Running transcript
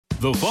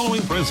The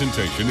following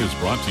presentation is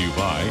brought to you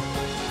by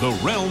the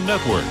Realm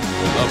Network.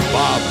 The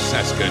Bob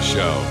Cesca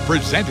Show,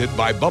 presented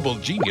by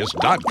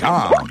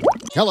BubbleGenius.com.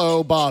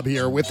 Hello, Bob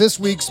here with this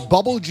week's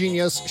Bubble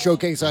Genius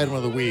Showcase Item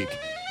of the Week.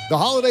 The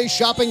holiday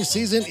shopping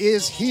season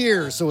is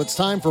here, so it's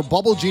time for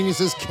Bubble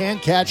Genius's Can't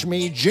Catch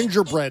Me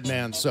Gingerbread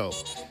Man soap.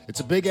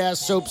 It's a big-ass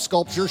soap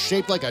sculpture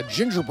shaped like a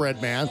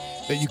gingerbread man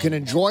that you can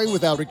enjoy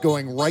without it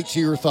going right to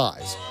your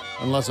thighs.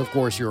 Unless, of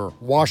course, you're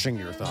washing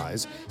your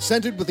thighs.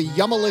 Scented with a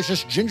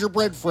yummalicious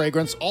gingerbread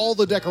fragrance, all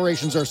the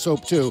decorations are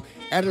soap too,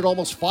 and at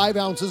almost 5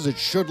 ounces, it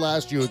should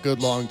last you a good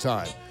long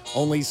time.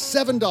 Only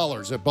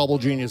 $7 at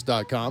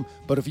BubbleGenius.com,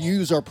 but if you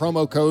use our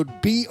promo code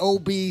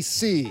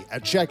BOBC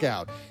at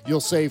checkout, you'll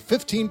save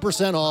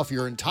 15% off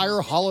your entire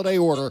holiday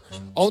order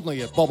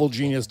only at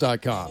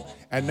BubbleGenius.com.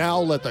 And now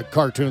let the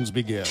cartoons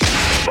begin.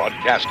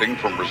 Broadcasting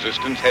from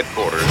Resistance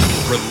headquarters,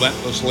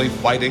 relentlessly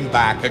fighting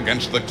back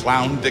against the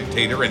clown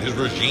dictator and his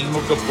regime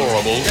of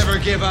deplorables. Never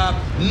give up,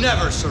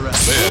 never surrender.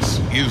 This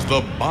is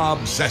the Bob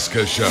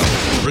Cesca Show,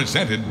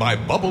 presented by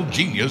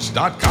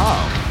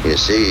BubbleGenius.com. You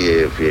see,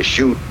 if you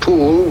shoot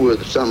pool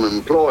with some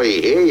employee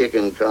here, you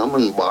can come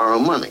and borrow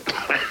money.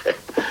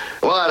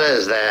 What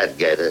does that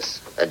get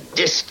us? A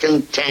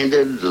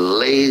discontented,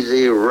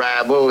 lazy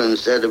rabble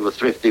instead of a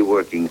thrifty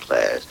working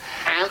class.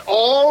 And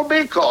all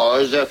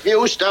because a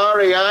few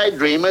starry-eyed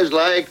dreamers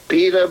like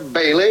Peter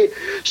Bailey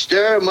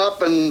stir them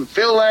up and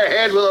fill their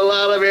head with a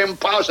lot of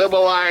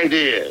impossible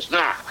ideas.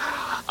 Now,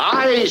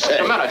 I say...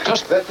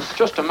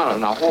 Just a minute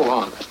now. Hold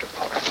on, Mr.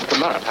 Potter. Just a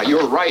minute. Now,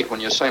 you're right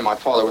when you say my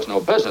father was no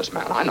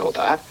businessman. I know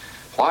that.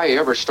 Why he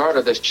ever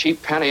started this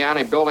cheap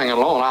penny-ante building and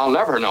loan, I'll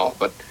never know.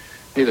 But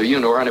neither you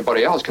nor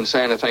anybody else can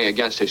say anything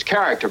against his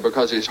character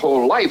because his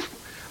whole life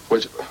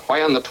was...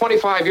 Why, in the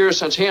 25 years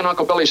since he and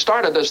Uncle Billy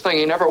started this thing,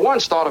 he never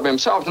once thought of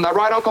himself. Isn't that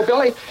right, Uncle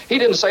Billy? He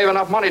didn't save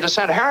enough money to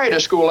send Harry to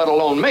school, let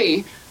alone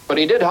me. But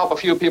he did help a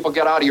few people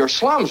get out of your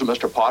slums,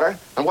 Mr. Potter.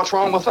 And what's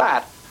wrong with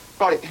that?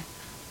 Well,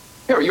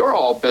 here, you're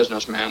all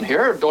businessmen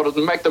here.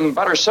 Doesn't make them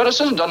better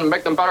citizens? Doesn't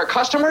make them better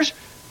customers?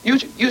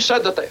 You said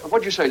that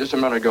what'd you say just a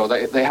minute ago?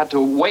 They had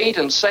to wait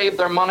and save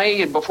their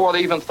money before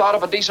they even thought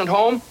of a decent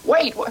home?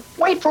 Wait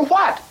for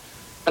what?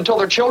 Until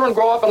their children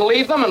grow up and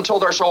leave them? Until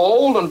they're so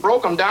old and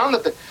broken down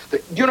that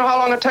you know how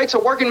long it takes a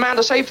working man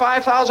to save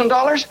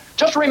 $5,000?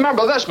 Just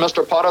remember this,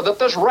 Mr. Potter, that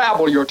this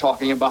rabble you're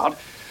talking about,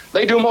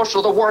 they do most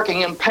of the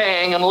working and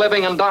paying and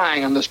living and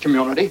dying in this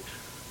community.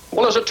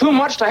 Well, is it too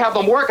much to have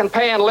them work and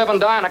pay and live and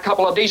die in a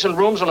couple of decent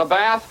rooms and a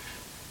bath?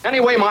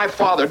 Anyway, my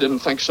father didn't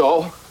think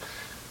so.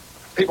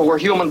 People were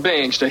human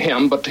beings to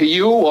him, but to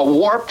you, a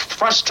warped,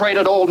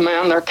 frustrated old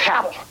man, they're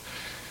cattle.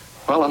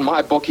 Well, in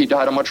my book, he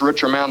died a much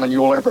richer man than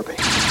you'll ever be.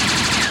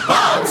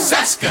 Bob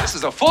Cesca! This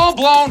is a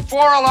full-blown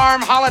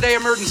 4-alarm holiday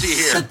emergency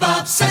here. The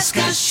Bob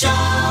Cesca Show.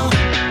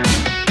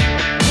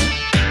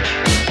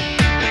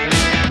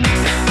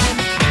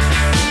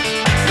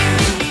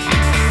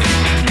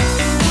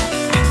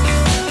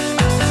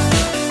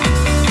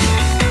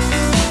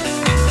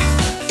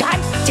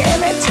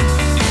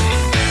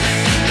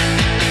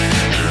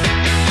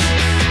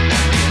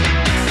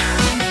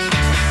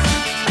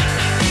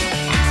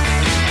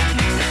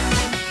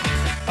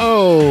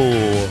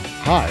 Oh,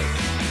 hi.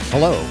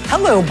 Hello.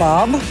 Hello,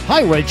 Bob.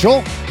 Hi,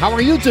 Rachel. How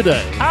are you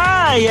today?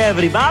 Hi,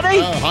 everybody.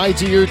 Hi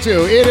to you,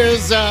 too. It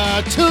is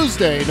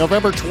Tuesday,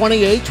 November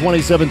 28,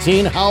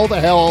 2017. How the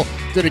hell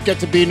did it get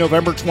to be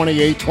November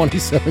 28,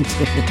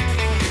 2017?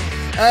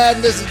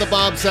 And this is the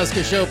Bob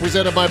Cesca Show,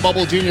 presented by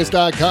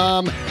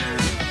BubbleGenius.com.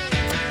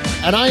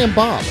 And I am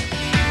Bob.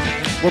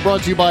 We're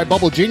brought to you by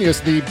Bubble Genius,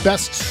 the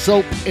best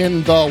soap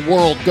in the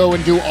world. Go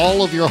and do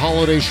all of your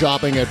holiday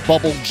shopping at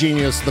Bubble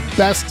Genius. The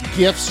best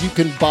gifts you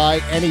can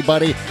buy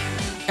anybody,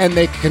 and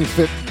they can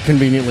fit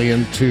conveniently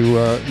into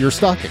your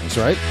stockings,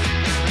 right?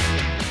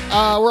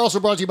 We're also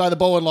brought to you by the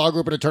Bowen Law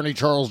Group and attorney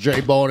Charles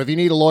J. Bowen. If you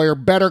need a lawyer,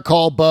 better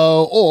call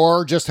Bo,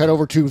 or just head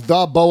over to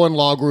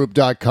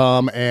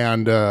thebowenlawgroup.com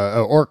and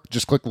or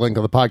just click the link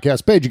on the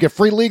podcast page. You get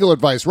free legal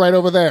advice right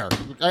over there.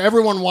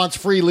 Everyone wants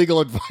free legal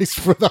advice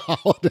for the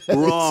holidays.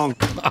 Wrong.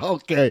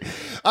 Okay.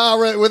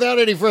 All right. Without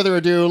any further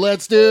ado,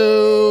 let's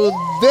do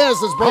this.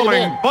 Let's bring it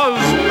in. Calling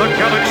Buzz, the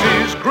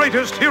galaxy's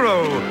greatest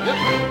hero.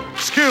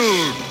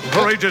 Skilled,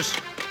 courageous,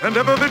 and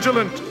ever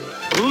vigilant.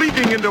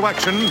 Leaping into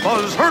action,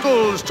 Buzz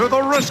hurtles to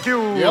the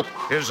rescue.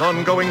 His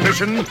ongoing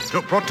mission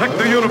to protect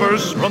the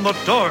universe from the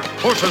dark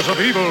forces of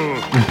evil.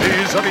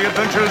 These are the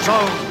adventures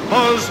of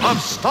Buzz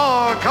of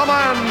Star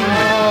Command.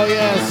 Oh,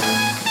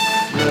 yes.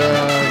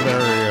 There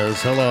he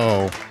is.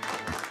 Hello.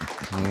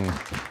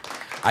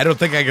 I don't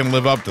think I can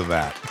live up to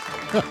that.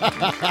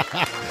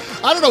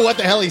 I don't know what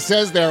the hell he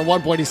says there. At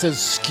one point he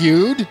says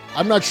skewed.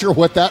 I'm not sure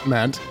what that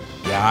meant.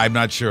 Yeah, I'm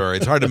not sure.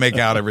 It's hard to make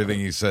out everything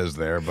he says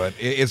there, but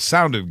it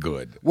sounded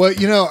good. Well,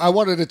 you know, I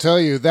wanted to tell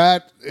you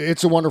that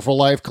It's a Wonderful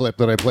Life clip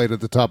that I played at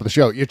the top of the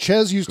show.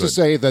 Chez used to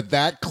say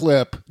that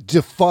clip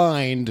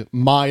defined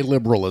my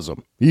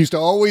liberalism. He used to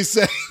always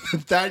say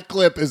That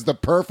clip is the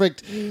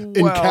perfect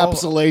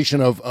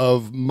encapsulation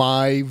of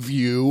my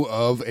view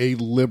of a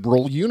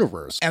liberal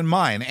universe. And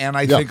mine, and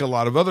I think a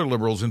lot of other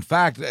liberals. In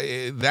fact,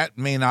 that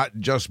may not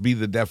just be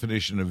the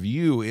definition of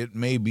you, it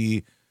may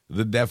be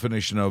the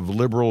definition of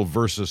liberal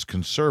versus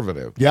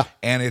conservative. Yeah.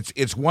 And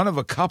it's one of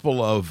a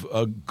couple of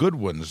good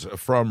ones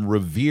from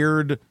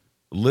revered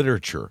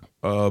literature.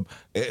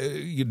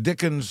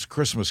 Dickens'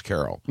 Christmas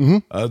Carol.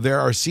 There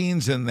are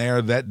scenes in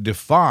there that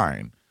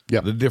define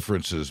the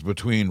differences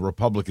between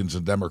Republicans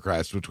and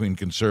Democrats, between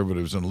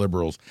conservatives and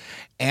liberals.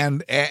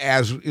 And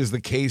as is the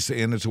case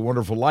in It's a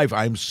Wonderful Life,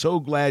 I'm so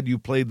glad you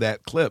played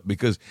that clip,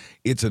 because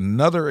it's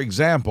another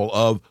example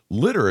of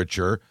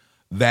literature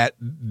that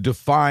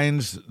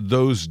defines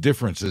those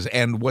differences.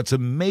 And what's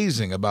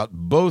amazing about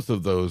both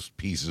of those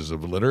pieces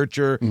of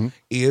literature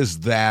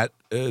is that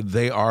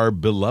they are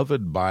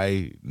beloved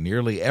by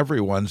nearly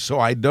everyone. So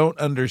I don't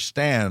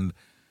understand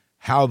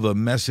how the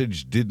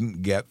message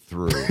didn't get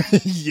through.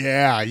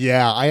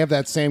 Yeah. I have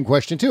that same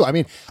question too. I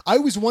mean, I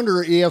always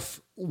wonder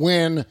if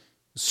when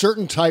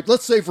certain type,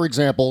 let's say, for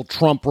example,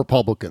 Trump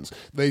Republicans,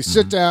 they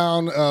sit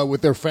down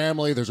with their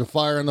family, there's a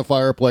fire in the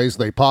fireplace,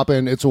 they pop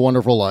in It's a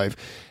Wonderful Life,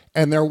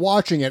 and they're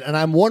watching it, and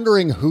I'm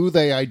wondering who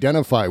they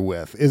identify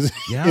with. Is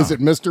it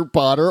Mr.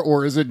 Potter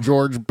or is it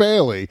George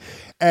Bailey?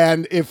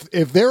 And if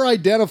they're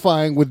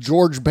identifying with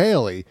George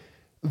Bailey,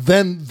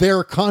 then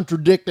they're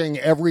contradicting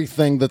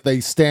everything that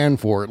they stand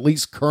for, at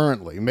least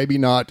currently. Maybe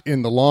not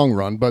in the long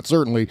run, but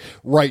certainly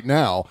right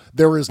now.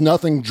 There is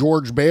nothing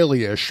George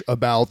Bailey-ish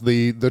about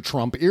the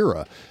Trump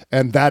era.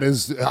 And that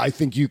is, I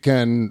think you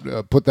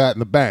can put that in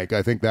the bank.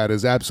 I think that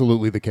is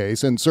absolutely the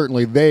case. And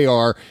certainly they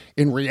are,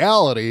 in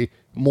reality,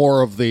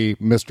 more of the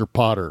Mr.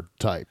 Potter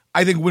type.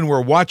 I think when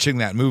we're watching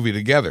that movie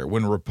together,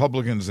 when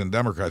Republicans and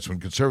Democrats,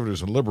 when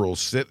conservatives and liberals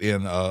sit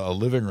in a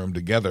living room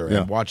together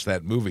and watch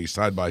that movie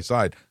side by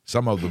side,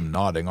 some of them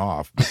nodding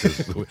off,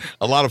 because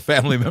a lot of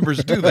family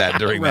members do that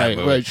during that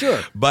movie. Right,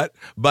 sure. But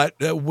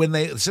when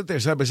they sit there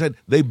side by side,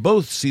 they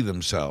both see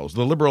themselves,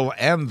 the liberal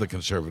and the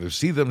conservative,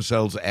 see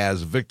themselves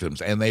as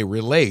victims, and they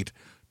relate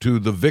to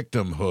the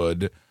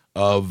victimhood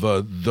of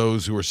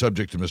those who are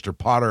subject to Mr.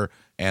 Potter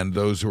and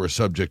those who are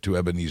subject to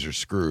Ebenezer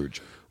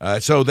Scrooge.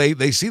 So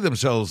they see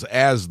themselves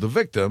as the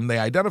victim. They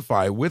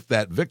identify with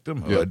that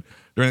victimhood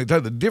during the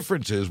time. The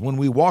difference is when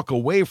we walk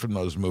away from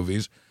those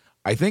movies,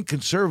 I think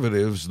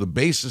conservatives, the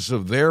basis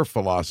of their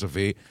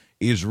philosophy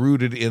is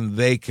rooted in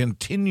they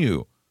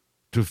continue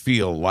to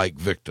feel like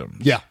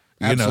victims. Yeah,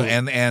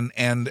 absolutely.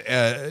 And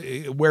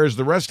whereas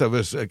the rest of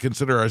us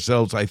consider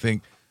ourselves, I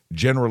think,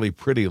 generally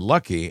pretty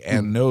lucky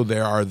and know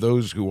there are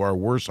those who are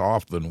worse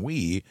off than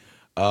we,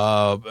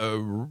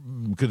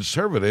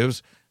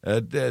 conservatives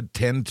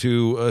tend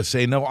to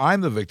say, no,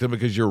 I'm the victim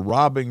because you're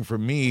robbing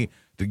from me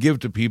to give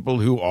to people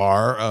who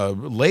are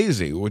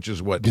lazy, which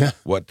is what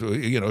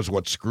is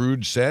what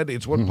Scrooge said.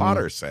 It's what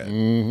Potter said.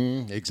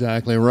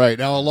 Exactly right.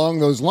 Now, along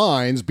those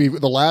lines,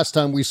 the last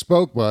time we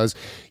spoke was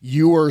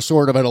you were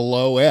sort of at a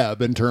low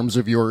ebb in terms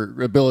of your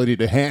ability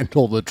to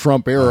handle the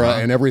Trump era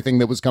and everything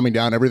that was coming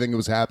down, everything that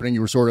was happening.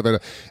 You were sort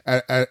of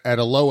at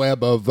a low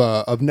ebb of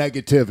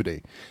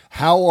negativity.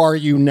 How are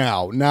you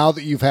now? Now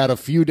that you've had a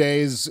few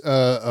days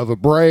of a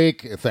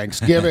break,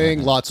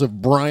 Thanksgiving, lots of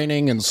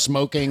brining and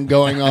smoking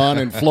going on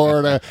in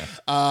Florida.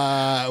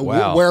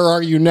 Where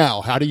are you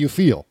now? How do you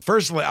feel?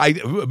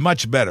 Firstly,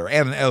 much better,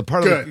 and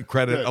part of the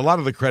credit, a lot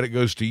of the credit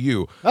goes to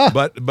you.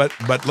 But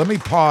let me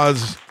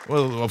pause.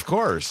 Well, of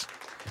course.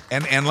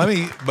 And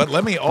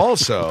let me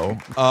also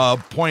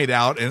point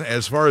out, and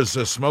as far as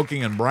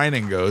smoking and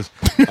brining goes,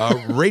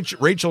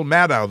 Rachel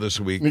Maddow this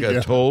week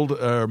told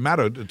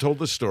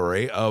the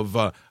story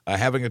of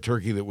having a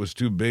turkey that was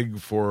too big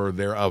for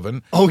their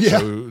oven. Oh yeah,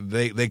 so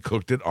they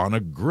cooked it on a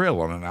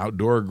grill, on an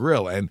outdoor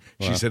grill, and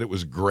she said it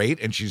was great,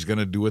 and she's going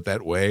to do it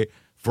that way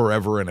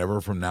forever and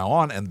ever from now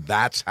on, and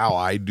that's how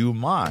I do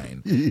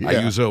mine.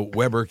 I use a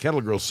Weber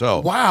kettle grill.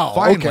 So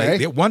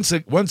finally,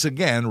 once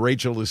again,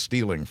 Rachel is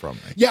stealing from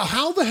me. Yeah,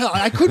 how the hell?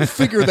 I couldn't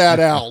figure that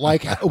out.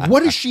 Like,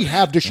 what does she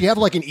have? Does she have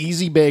like an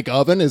easy bake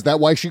oven? Is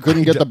that why she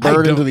couldn't get the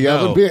bird into the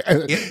oven?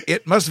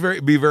 It must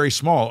be very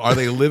small. Are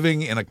they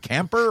living in a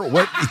camper?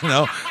 What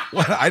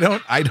I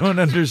don't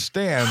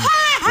understand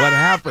what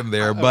happened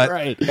there. But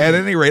at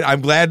any rate, I'm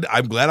glad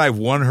I've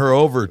won her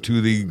over to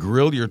the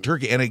grill your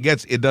turkey, and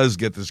it does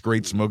get this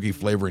great smoky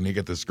flavor, and you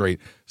get this great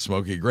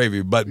smoky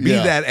gravy. But be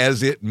that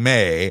as it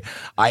may,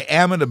 I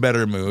am in a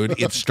better mood.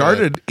 It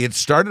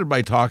started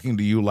by talking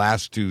to you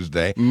last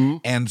Tuesday,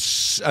 and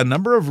a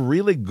number of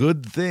really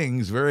good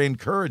things, very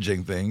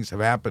encouraging things,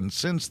 have happened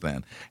since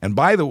then. And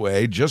by the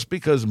way, just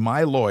because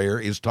my lawyer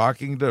is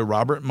talking to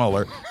Robert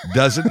Mueller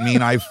doesn't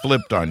mean I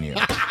flipped on you.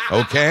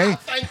 Okay?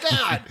 Thank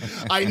God.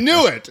 I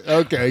knew it.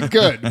 Okay,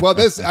 good. Well,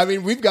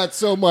 we've got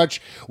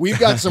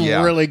some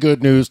really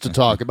good news to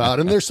talk about.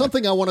 And there's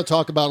something I want to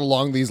talk about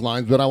along these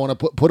lines, but I want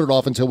to put it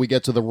off until we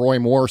get to the Roy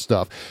Moore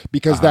stuff,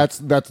 because that's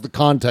the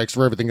context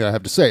for everything that I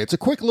have to say. It's a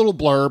quick little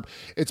blurb.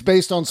 It's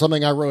based on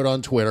something I wrote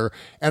on Twitter,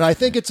 and I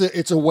think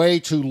it's a way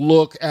to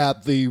look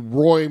at the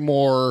Roy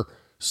Moore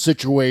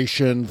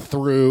situation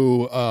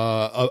through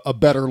a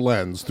better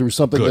lens, through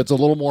something that's a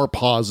little more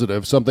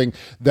positive, something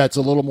that's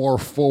a little more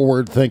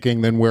forward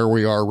thinking than where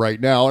we are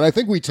right now. And I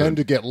think we tend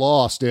to get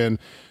lost in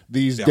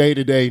these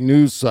day-to-day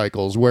news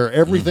cycles where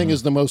everything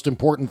is the most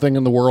important thing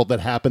in the world that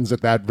happens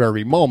at that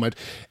very moment,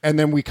 and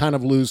then we kind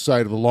of lose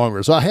sight of the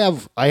longer. So I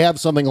have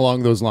something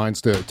along those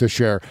lines to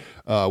share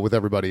with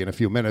everybody in a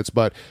few minutes,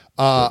 but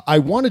I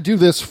want to do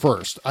this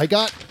first. I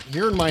got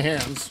here in my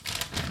hands,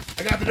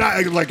 I got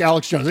like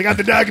Alex Jones, I got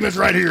the documents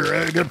right here.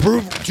 I'm going to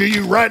prove to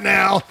you right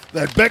now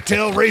that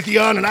Bechtel,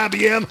 Raytheon, and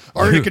IBM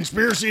are in a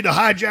conspiracy to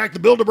hijack the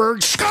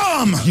Bilderberg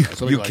scum.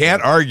 You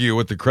can't argue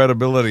with the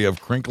credibility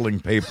of crinkling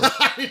paper.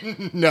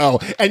 No,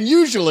 and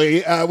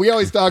usually we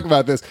always talk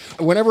about this.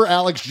 Whenever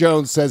Alex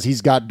Jones says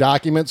he's got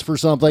documents for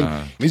something,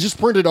 he's just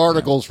printed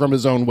articles from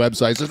his own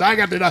website. Says I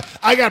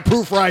got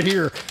proof right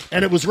here,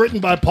 and it was written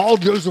by Paul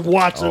Joseph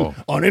Watson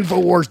on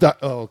Infowars.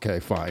 Okay,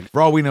 fine.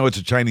 For all we know, it's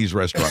a Chinese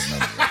restaurant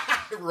menu.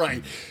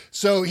 Right.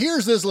 So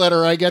here's this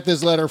letter. I get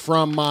this letter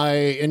from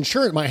my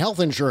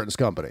health insurance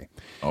company.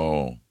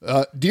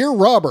 Dear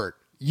Robert,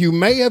 you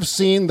may have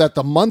seen that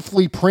the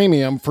monthly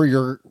premium for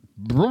your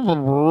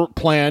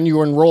plan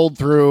you enrolled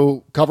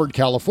through Covered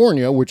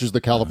California, which is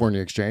the California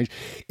Exchange,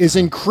 is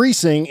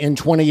increasing in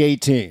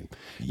 2018.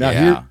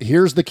 Now,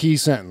 here's the key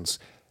sentence.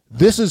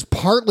 This is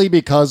partly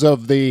because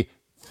of the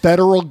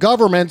federal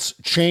government's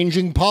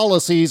changing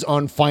policies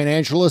on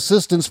financial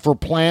assistance for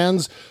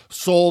plans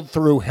sold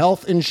through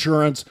health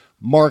insurance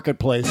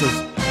marketplaces.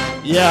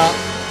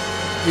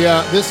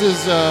 This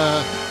is,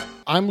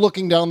 I'm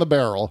looking down the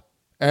barrel,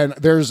 and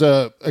there's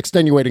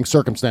extenuating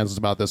circumstances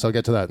about this. I'll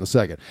get to that in a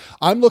second.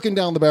 I'm looking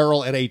down the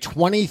barrel at a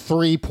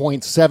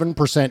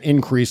 23.7%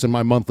 increase in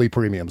my monthly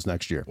premiums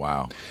next year.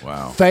 Wow.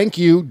 Thank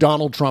you,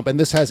 Donald Trump. And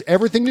this has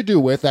everything to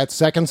do with, that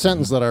second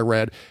sentence that I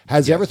read,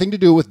 has everything to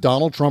do with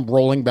Donald Trump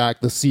rolling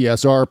back the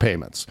CSR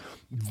payments.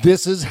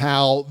 This is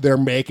how they're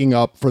making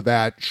up for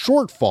that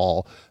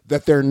shortfall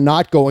that they're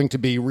not going to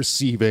be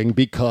receiving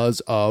because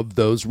of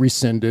those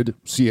rescinded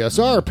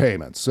CSR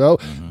payments. So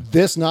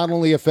this not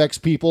only affects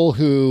people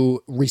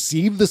who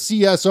receive the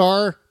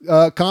CSR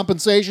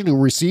compensation, who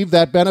receive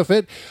that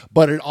benefit,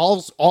 but it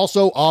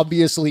also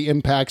obviously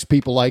impacts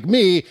people like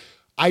me.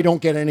 I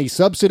don't get any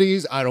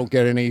subsidies. I don't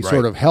get any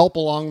sort of help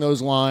along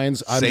those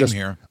lines. Same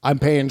here. I'm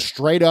paying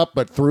straight up,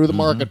 but through the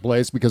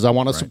marketplace because I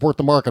want to support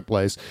the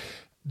marketplace.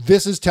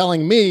 This is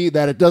telling me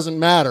that it doesn't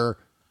matter.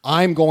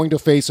 I'm going to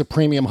face a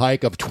premium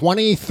hike of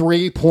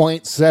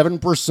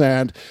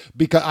 23.7%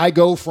 because I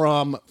go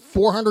from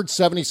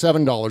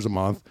 $477 a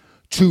month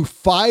to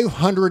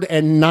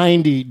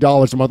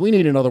 $590 a month. We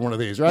need another one of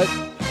these, right?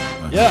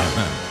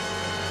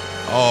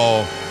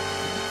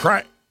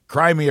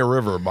 Cry me a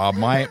river, Bob.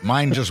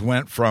 Mine just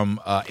went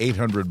from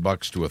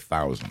 $800 to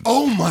 $1,000.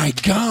 Oh my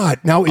God!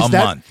 Now is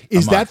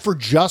that for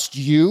just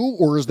you,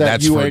 or is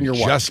that you and your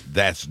wife?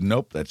 That's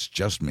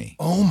just me.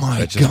 Oh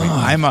my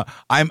God!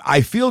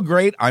 I feel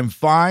great. I'm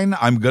fine.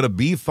 I'm gonna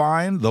be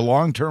fine. The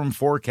long-term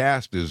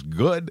forecast is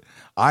good.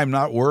 I'm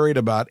not worried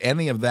about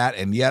any of that,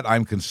 and yet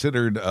I'm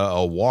considered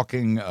a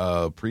walking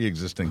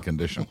pre-existing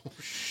condition.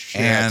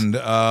 And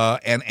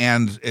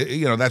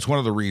you know, that's one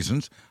of the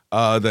reasons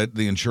that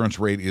the insurance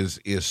rate is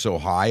so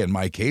high in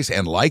my case.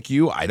 And like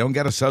you, I don't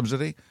get a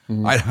subsidy.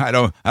 I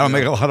don't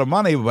make a lot of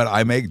money, but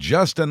I make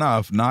just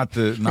enough not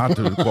to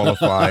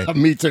qualify.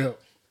 Me too.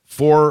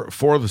 For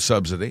the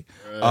subsidy.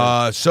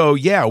 So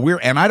yeah,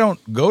 and I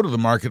don't go to the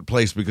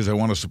marketplace because I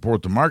want to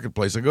support the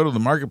marketplace. I go to the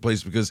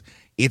marketplace because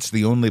it's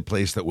the only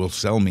place that will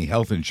sell me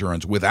health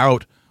insurance.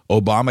 Without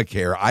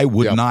Obamacare, I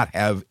would not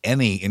have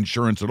any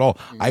insurance at all.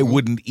 I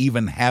wouldn't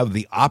even have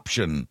the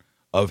option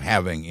of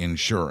having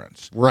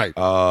insurance, right?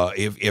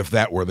 If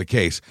that were the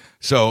case.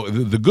 So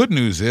the good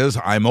news is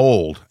I'm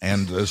old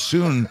and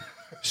soon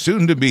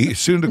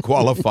to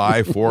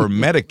qualify for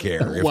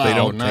Medicare if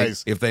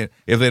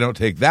they don't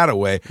take that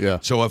away. Yeah.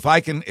 So if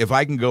I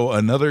can go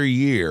another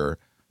year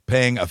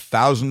paying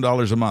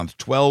 $1,000 a month,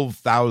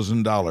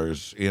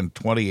 $12,000 in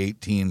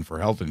 2018 for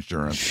health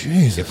insurance.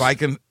 Jesus.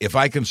 If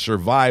I can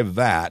survive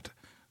that,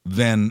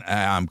 then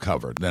I'm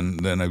covered. Then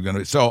I'm going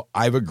to. So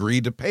I've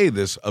agreed to pay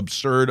this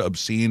absurd,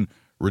 obscene,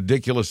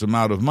 ridiculous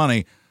amount of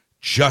money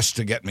just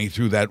to get me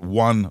through that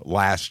one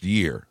last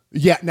year.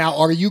 Yeah. Now,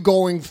 are you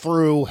going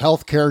through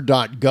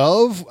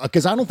healthcare.gov?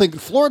 Because I don't think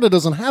Florida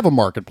doesn't have a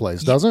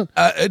marketplace, does it?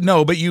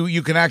 No, but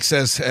you can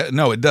access.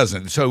 No, it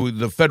doesn't. So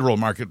the federal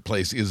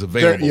marketplace is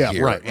available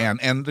here, right.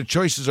 And the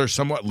choices are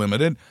somewhat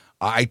limited.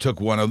 I took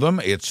one of them.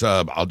 It's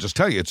I'll just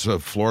tell you, it's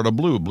Florida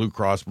Blue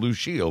Cross Blue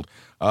Shield.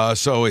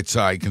 So it's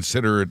I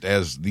consider it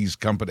as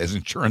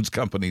insurance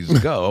companies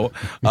go,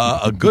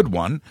 a good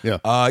one. Yeah.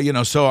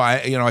 So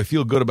I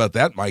feel good about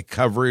that. My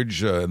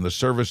coverage and the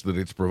service that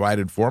it's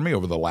provided for me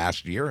over the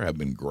last year have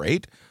been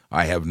great.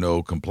 I have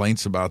no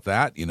complaints about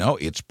that.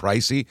 It's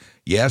pricey.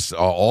 Yes,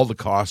 all the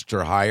costs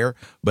are higher,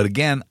 but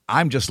again,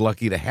 I'm just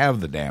lucky to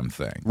have the damn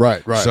thing.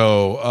 Right.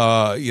 So,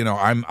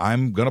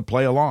 I'm going to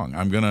play along.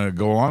 I'm going to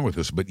go along with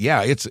this. But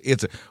yeah,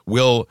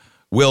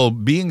 Will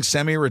being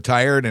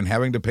semi-retired and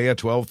having to pay a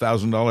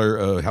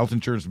 $12,000 health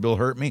insurance bill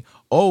hurt me?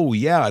 Oh,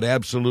 yeah, it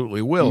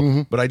absolutely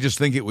will. But I just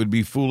think it would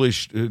be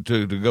foolish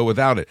to go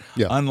without it.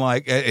 Yeah.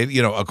 Unlike,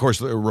 of course,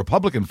 the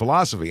Republican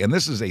philosophy, and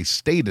this is a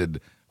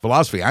stated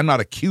philosophy. I'm not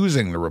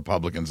accusing the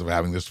Republicans of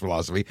having this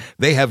philosophy.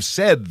 They have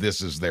said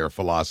this is their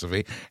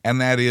philosophy,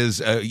 and that is,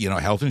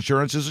 health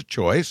insurance is a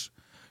choice.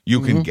 You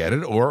can get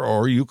it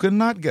or you can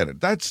not get it.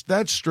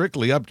 That's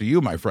strictly up to you,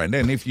 my friend.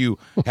 And if you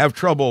have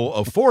trouble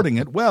affording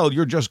it, well,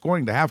 you're just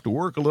going to have to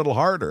work a little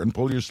harder and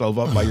pull yourself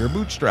up by your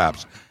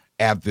bootstraps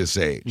at this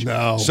age.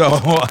 No. So,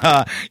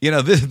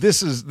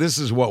 this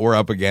is what we're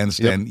up against.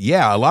 Yep. And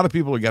yeah, a lot of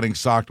people are getting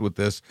socked with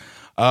this.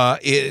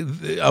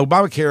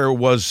 Obamacare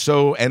was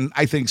so, and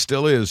I think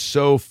still is,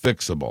 so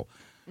fixable.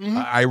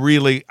 I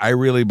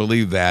really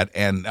believe that,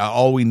 and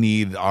all we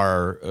need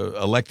are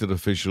elected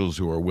officials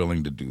who are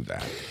willing to do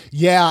that.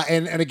 Yeah,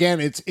 and again,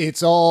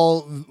 it's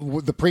all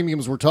the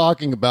premiums we're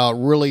talking about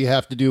really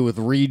have to do with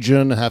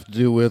region, have to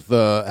do with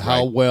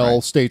how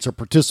well states are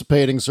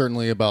participating,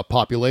 certainly about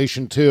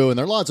population too, and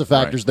there are lots of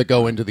factors that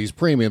go into these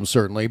premiums,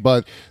 certainly,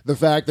 but the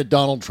fact that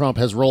Donald Trump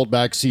has rolled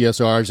back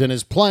CSRs and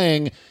is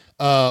playing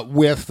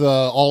with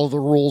all of the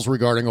rules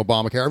regarding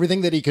Obamacare,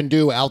 everything that he can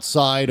do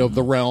outside of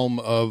the realm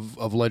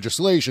of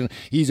legislation,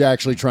 he's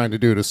actually trying to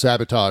do to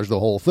sabotage the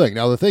whole thing.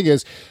 Now, the thing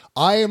is,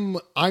 I'm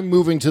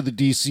moving to the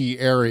D.C.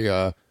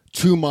 area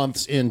 2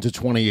 months into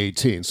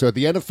 2018. So at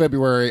the end of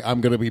February,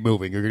 I'm going to be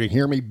moving. You're going to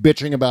hear me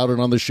bitching about it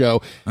on the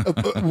show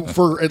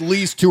for at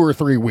least 2 or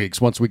 3 weeks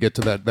once we get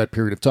to that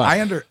period of time.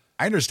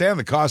 I understand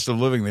the cost of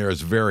living there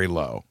is very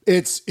low.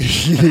 It's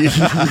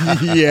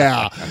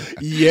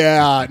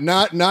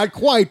not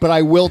quite, but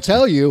I will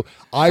tell you,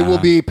 I will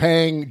be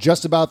paying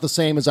just about the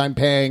same as I'm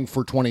paying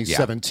for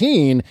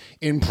 2017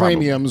 in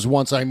premiums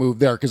once I move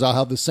there, because I'll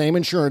have the same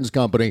insurance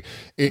company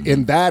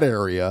in that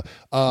area.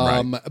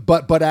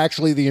 But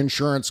actually the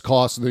insurance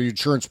costs, the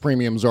insurance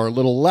premiums are a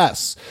little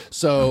less.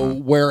 So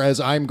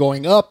whereas I'm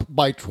going up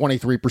by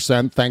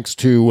 23%, thanks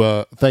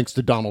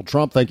to Donald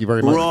Trump. Thank you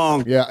very much.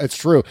 Wrong. Yeah, it's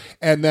true.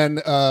 And then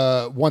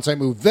once I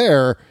move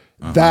there,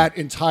 that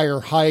entire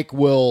hike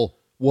will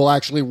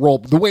actually roll.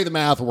 The way the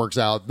math works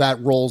out, that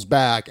rolls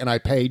back, and I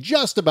pay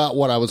just about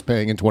what I was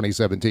paying in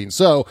 2017.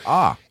 So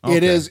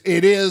it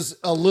is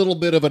a little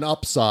bit of an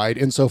upside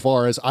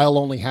insofar as I'll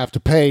only have to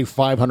pay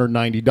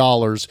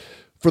 $590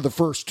 for the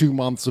first 2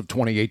 months of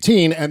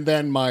 2018, and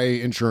then my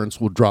insurance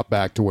will drop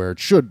back to where it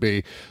should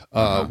be,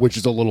 which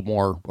is a little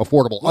more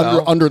affordable,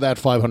 under that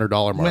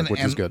 $500 mark,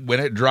 which is good. When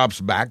it drops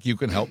back, you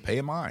can help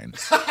pay mine.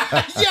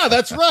 Yeah,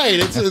 that's right.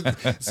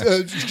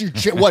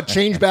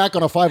 Change back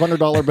on a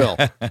 $500 bill.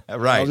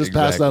 Right. I'll just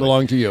pass that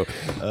along to you.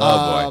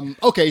 Oh, boy.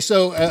 Okay,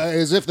 so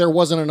as if there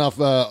wasn't enough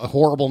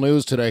horrible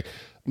news today,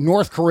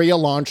 North Korea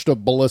launched a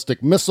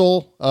ballistic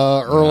missile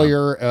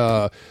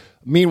earlier.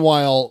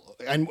 Meanwhile,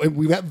 and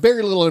we have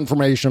very little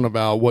information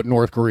about what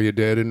North Korea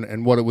did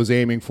and what it was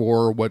aiming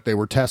for, what they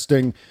were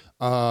testing.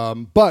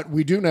 But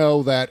we do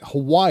know that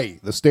Hawaii,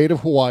 the state of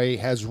Hawaii,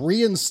 has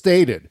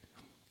reinstated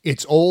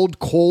its old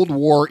Cold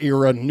War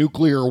era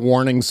nuclear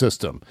warning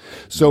system.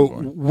 So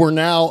we're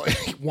now,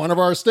 one of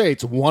our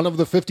states, one of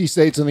the 50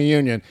 states in the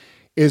Union,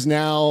 is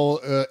now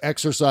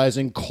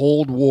exercising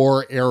Cold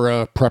War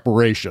era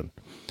preparation.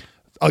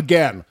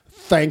 Again,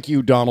 thank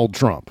you, Donald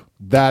Trump.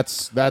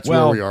 That's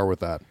where we are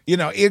with that.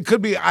 It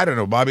could be, I don't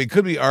know, Bobby, it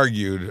could be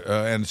argued,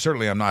 and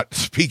certainly I'm not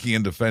speaking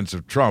in defense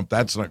of Trump.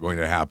 That's not going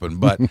to happen.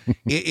 But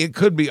it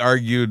could be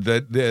argued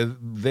that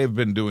they've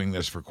been doing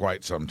this for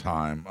quite some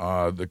time.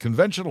 The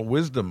conventional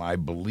wisdom, I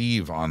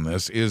believe, on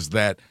this is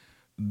that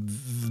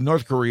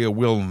North Korea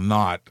will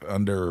not,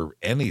 under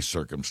any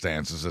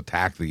circumstances,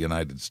 attack the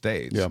United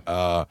States.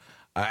 Yeah.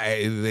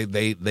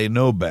 They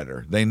know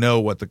better. They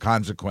know what the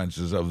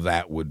consequences of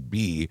that would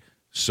be,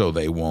 so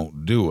they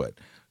won't do it.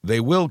 They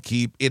will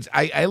keep it.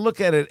 I look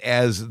at it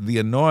as the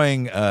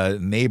annoying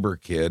neighbor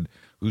kid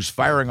who's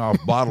firing off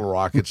bottle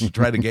rockets to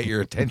try to get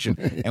your attention.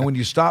 And when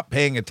you stop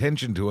paying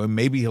attention to him,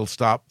 maybe he'll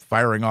stop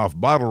firing off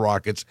bottle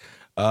rockets,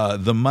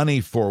 the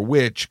money for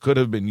which could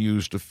have been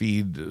used to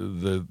feed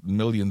the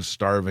millions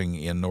starving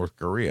in North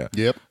Korea.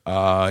 Yep.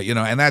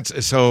 And that's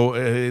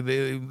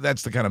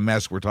the kind of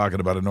mess we're talking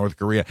about in North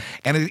Korea.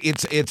 And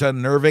it's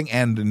unnerving.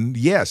 And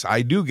yes,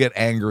 I do get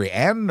angry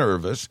and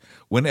nervous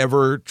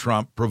whenever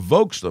Trump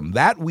provokes them.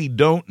 That we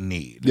don't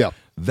need. Yeah.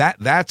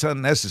 That's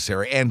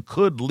unnecessary and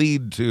could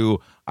lead to,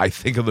 I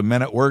think of the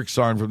Men at Work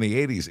song from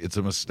the 80s. It's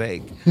a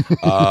mistake.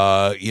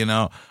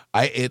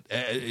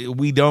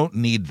 We don't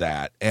need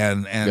that,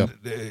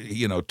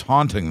 and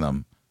taunting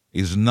them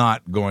is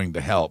not going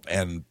to help,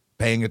 and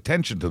paying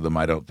attention to them,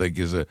 I don't think,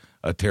 is a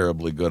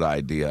terribly good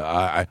idea.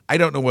 I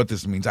don't know what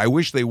this means. I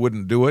wish they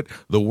wouldn't do it.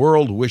 The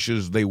world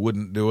wishes they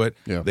wouldn't do it.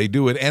 Yeah. They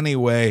do it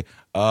anyway.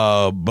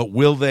 But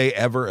will they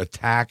ever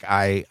attack?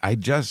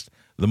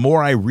 The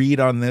more I read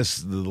on this,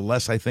 the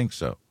less I think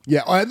so.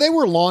 Yeah, they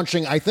were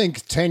launching, I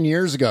think 10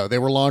 years ago, they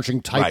were launching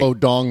Typo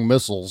Dong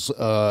missiles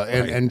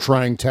and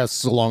trying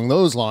tests along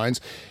those lines.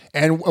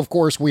 And of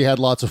course, we had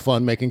lots of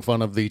fun making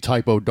fun of the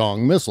Typo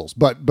Dong missiles.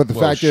 But the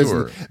fact is,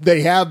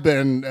 they have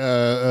been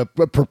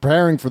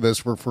preparing for this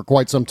for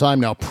quite some time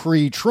now,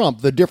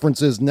 pre-Trump. The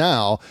difference is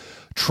now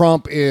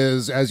Trump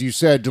is, as you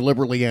said,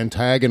 deliberately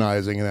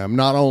antagonizing them,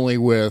 not only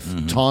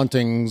with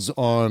tauntings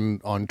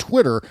on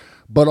Twitter,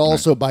 but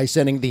also by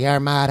sending the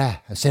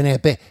armada, sending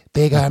a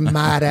big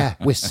armada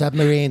with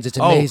submarines. It's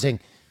amazing.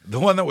 The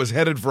one that was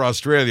headed for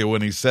Australia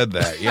when he said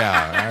that.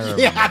 Yeah.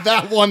 Yeah,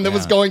 that one that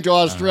was going to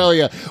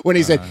Australia when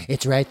he said,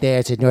 it's right there.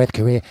 It's in North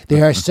Korea.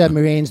 There are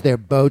submarines. There are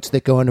boats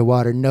that go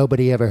underwater.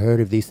 Nobody ever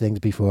heard of these things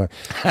before.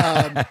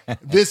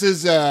 This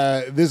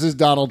is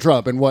Donald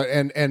Trump.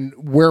 And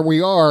where we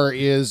are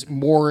is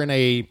more in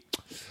a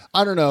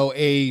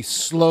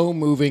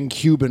slow-moving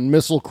Cuban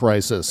Missile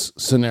Crisis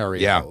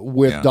scenario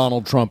with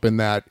Donald Trump in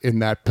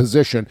that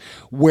position,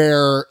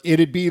 where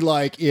it'd be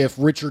like if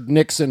Richard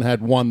Nixon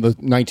had won the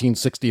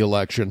 1960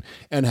 election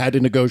and had to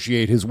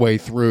negotiate his way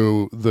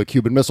through the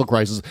Cuban Missile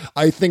Crisis.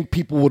 I think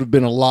people would have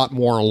been a lot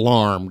more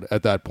alarmed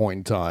at that point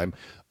in time.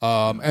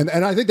 And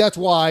I think that's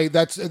why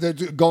that's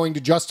going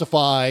to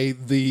justify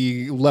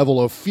the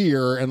level of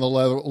fear and the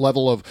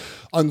level of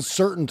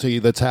uncertainty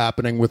that's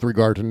happening with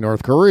regard to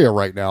North Korea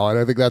right now. And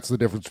I think that's the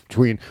difference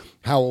between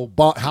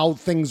how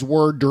things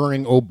were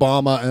during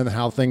Obama and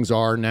how things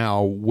are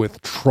now with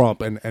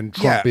Trump and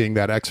Trump being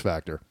that X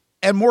factor.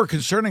 And more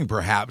concerning,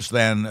 perhaps,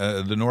 than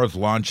the North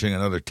launching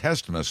another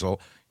test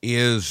missile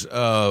is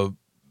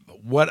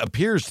what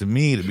appears to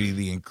me to be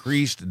the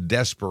increased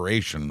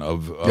desperation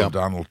of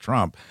Donald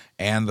Trump,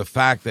 and the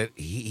fact that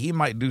he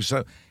might do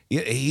some.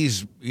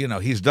 He's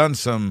done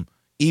some,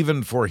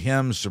 even for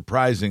him,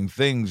 surprising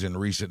things in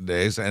recent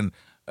days, and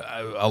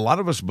a lot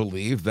of us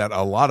believe that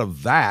a lot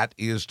of that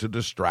is to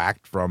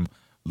distract from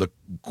the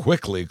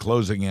quickly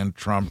closing in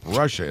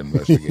Trump-Russia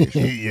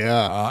investigation.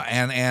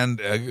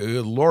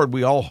 Lord,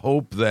 we all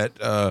hope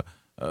that,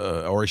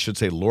 or I should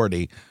say,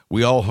 Lordy,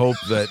 we all hope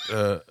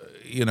that.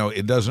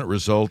 It doesn't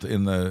result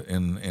in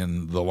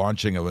the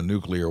launching of a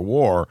nuclear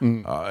war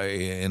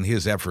in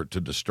his effort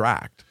to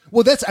distract.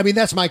 Well,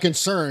 that's my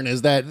concern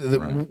is that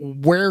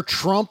where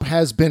Trump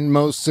has been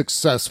most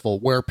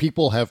successful, where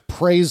people have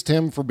praised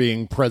him for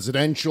being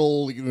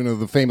presidential,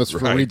 the famous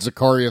Fareed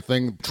Zakaria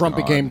thing, Trump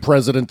became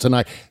president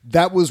tonight.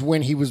 That was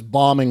when he was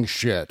bombing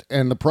shit.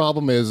 And the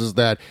problem is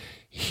that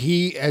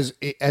he, as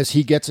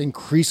he gets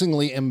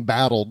increasingly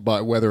embattled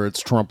by whether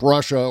it's Trump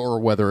Russia or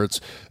whether it's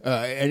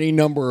any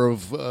number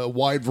of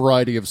wide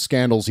variety of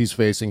scandals he's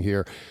facing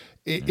here,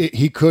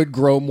 he could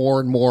grow more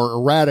and more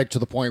erratic to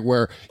the point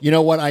where,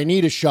 I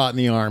need a shot in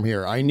the arm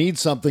here. I need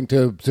something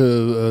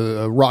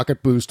to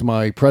rocket boost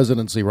my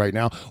presidency right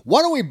now.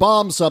 Why don't we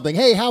bomb something?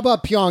 Hey, how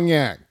about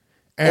Pyongyang?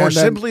 Or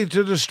simply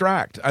to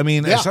distract. I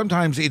mean,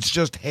 sometimes it's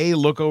just, hey,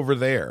 look over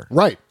there.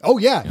 Right. Oh,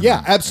 yeah,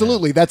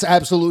 absolutely. Yeah. That's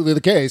absolutely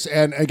the case.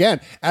 And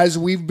again, as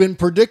we've been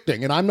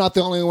predicting, and I'm not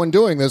the only one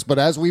doing this, but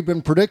as we've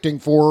been predicting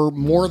for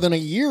more than a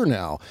year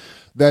now,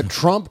 that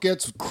Trump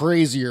gets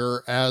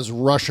crazier as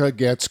Russia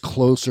gets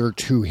closer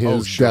to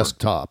his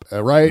desktop,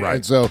 right?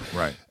 And so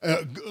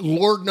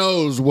Lord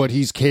knows what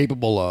he's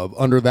capable of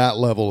under that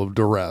level of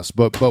duress,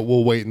 but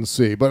we'll wait and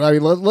see. But I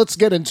mean, let's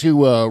get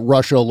into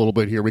Russia a little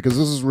bit here, because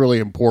this is really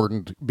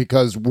important,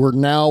 because we're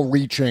now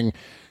reaching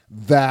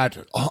that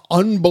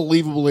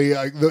unbelievably,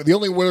 the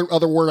only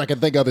other word I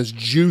can think of is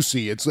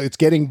juicy. It's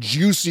getting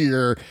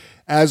juicier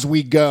as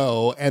we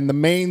go. And the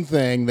main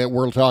thing that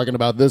we're talking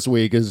about this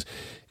week is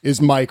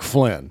Mike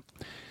Flynn.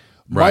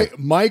 Right.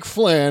 Mike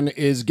Flynn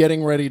is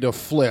getting ready to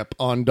flip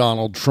on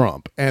Donald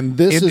Trump. And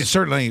it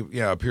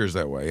certainly appears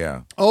that way,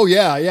 yeah. Oh,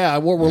 yeah.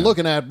 What we're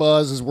looking at,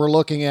 Buzz, is we're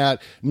looking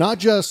at not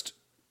just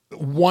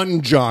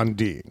one John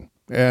Dean.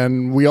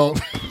 And we all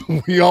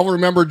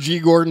remember G.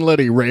 Gordon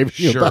Liddy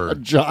raving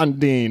about John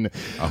Dean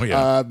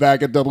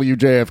back at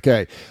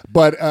WJFK.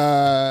 But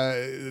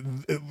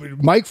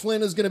Mike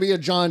Flynn is going to be a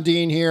John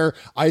Dean here.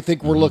 I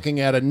think we're looking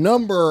at a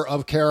number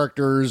of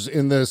characters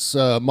in this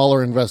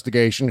Mueller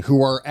investigation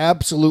who are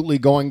absolutely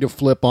going to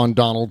flip on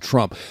Donald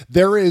Trump.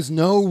 There is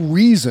no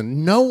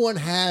reason, no one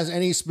has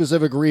any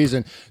specific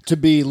reason to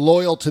be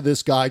loyal to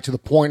this guy to the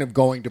point of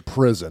going to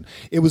prison.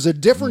 It was a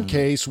different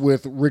case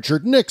with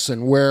Richard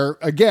Nixon, where,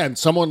 again,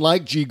 someone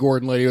like G.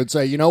 Gordon Liddy would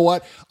say, you know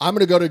what, I'm going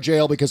to go to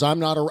jail because I'm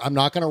not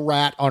going to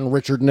rat on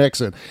Richard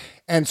Nixon.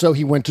 And so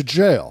he went to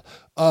jail.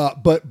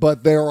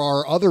 But there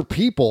are other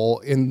people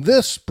in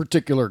this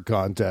particular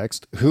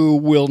context who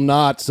will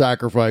not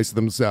sacrifice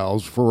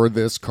themselves for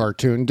this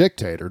cartoon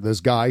dictator, this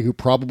guy who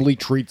probably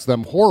treats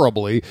them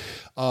horribly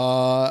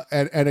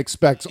and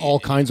expects all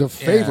kinds of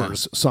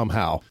favors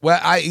somehow. Well,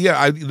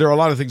 there are a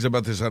lot of things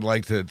about this I'd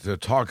like to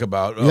talk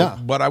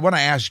about. But I want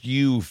to ask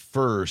you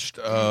first,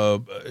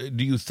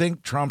 do you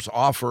think Trump's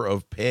offer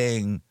of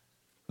paying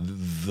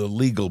the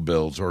legal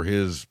bills, or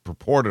his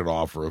purported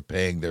offer of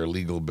paying their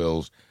legal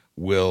bills,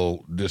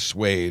 will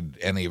dissuade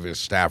any of his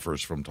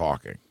staffers from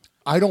talking?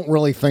 I don't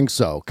really think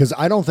so, because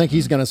I don't think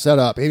he's going to set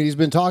up. He's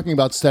been talking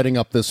about setting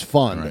up this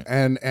fund,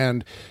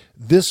 and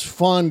this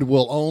fund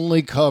will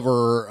only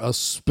cover a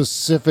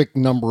specific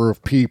number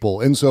of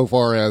people,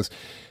 insofar as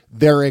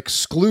they're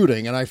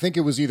excluding, and I think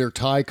it was either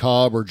Ty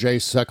Cobb or Jay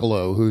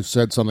Sekulow who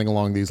said something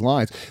along these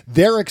lines,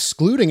 they're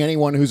excluding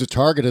anyone who's a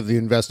target of the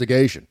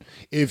investigation.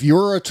 If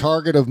you're a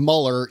target of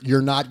Mueller,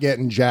 you're not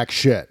getting jack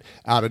shit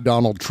out of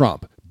Donald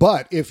Trump.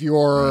 But if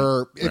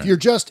you're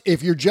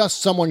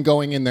just someone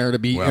going in there to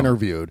be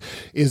interviewed,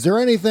 is there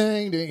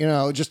anything,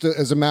 just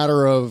as a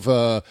matter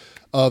of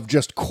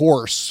just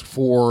course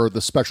for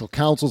the special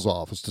counsel's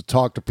office to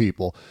talk to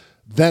people,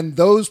 then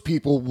those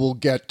people will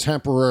get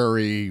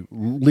temporary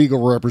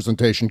legal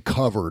representation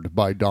covered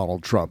by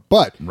Donald Trump.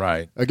 But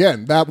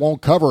again, that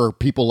won't cover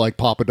people like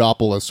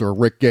Papadopoulos or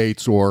Rick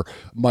Gates or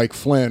Mike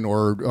Flynn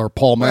or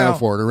Paul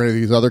Manafort or any of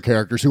these other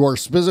characters who are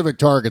specific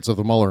targets of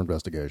the Mueller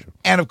investigation.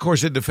 And of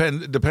course, it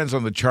depends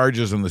on the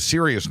charges and the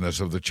seriousness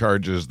of the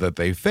charges that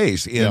they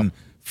face. In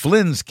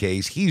Flynn's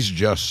case, he's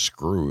just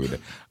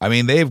screwed. I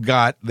mean, they've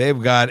got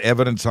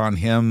evidence on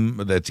him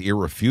that's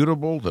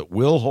irrefutable, that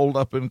will hold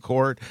up in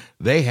court.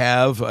 They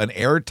have an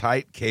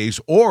airtight case,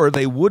 or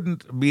they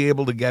wouldn't be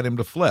able to get him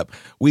to flip.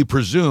 We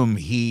presume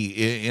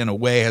he, in a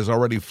way, has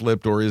already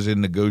flipped or is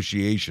in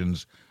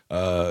negotiations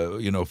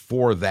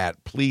for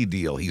that plea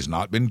deal. He's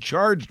not been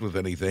charged with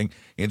anything,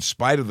 in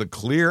spite of the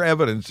clear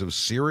evidence of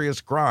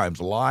serious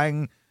crimes,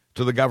 lying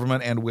to the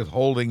government and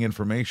withholding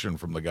information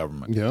from the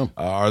government.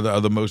 Are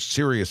the most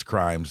serious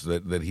crimes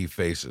that he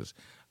faces.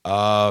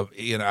 He's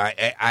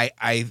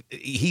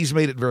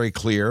made it very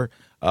clear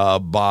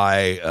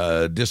by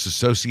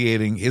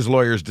disassociating, his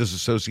lawyers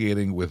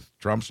disassociating with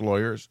Trump's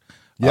lawyers,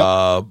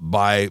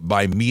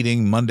 by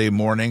meeting Monday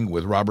morning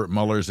with Robert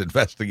Mueller's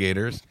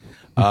investigators.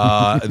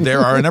 There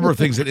are a number of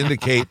things that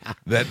indicate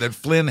that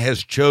Flynn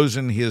has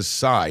chosen his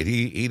side.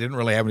 He didn't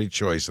really have any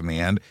choice in the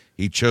end.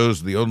 He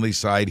chose the only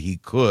side he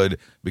could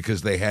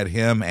because they had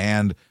him,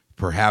 and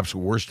perhaps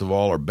worst of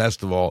all or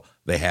best of all,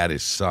 they had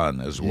his son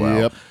as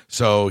well.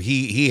 So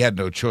he had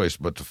no choice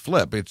but to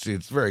flip.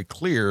 It's very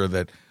clear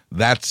that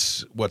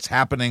that's what's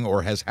happening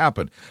or has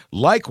happened.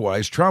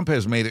 Likewise, Trump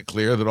has made it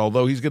clear that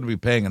although he's going to be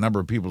paying a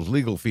number of people's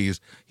legal fees,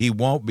 he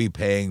won't be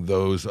paying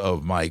those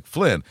of Mike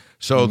Flynn.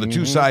 So the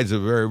two sides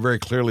have very, very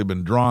clearly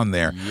been drawn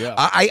there.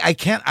 I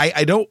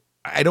don't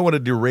want to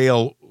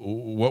derail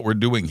what we're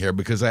doing here,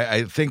 because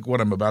I think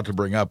what I'm about to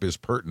bring up is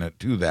pertinent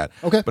to that.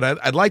 Okay.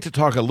 But I'd like to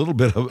talk a little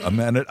bit a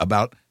minute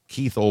about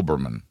Keith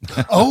Olbermann.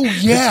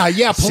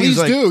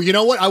 Please do. You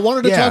know what? I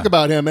wanted to talk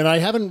about him, and I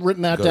haven't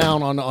written that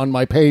down on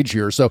my page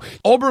here. So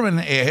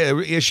Olbermann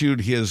issued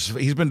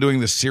he's been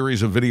doing this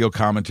series of video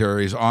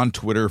commentaries on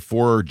Twitter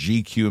for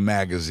GQ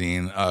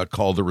magazine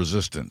called The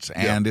Resistance.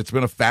 And it's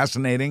been a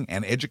fascinating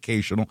and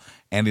educational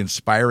and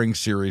inspiring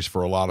series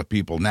for a lot of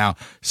people. Now,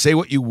 say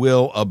what you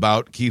will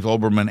about Keith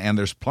Olbermann, and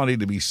there's plenty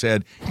to be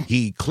said.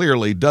 He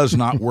clearly does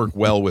not work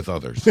well with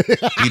others.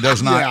 He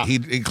does not.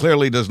 He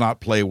clearly does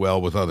not play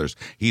well with others.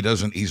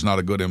 He's not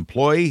a good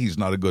employee. He's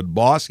not a good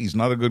boss. He's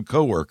not a good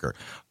coworker.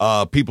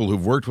 People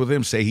who've worked with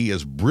him say he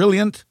is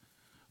brilliant,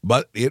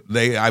 but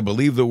I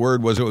believe the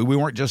word was, we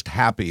weren't just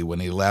happy when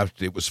he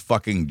left. It was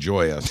fucking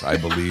joyous, I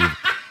believe,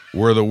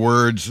 were the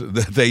words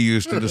that they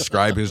used to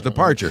describe his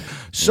departure.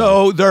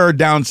 So there are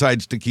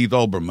downsides to Keith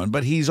Olbermann,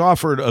 but he's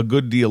offered a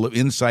good deal of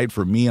insight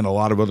for me and a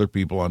lot of other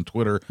people on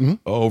Twitter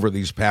over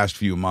these past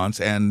few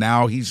months, and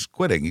now he's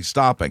quitting. He's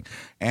stopping.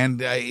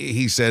 And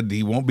he said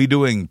he won't be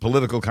doing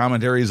political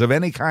commentaries of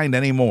any kind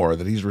anymore,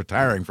 that he's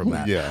retiring from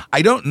that.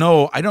 I don't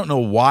know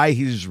why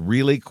he's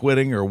really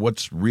quitting or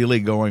what's really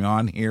going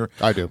on here.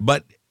 I do.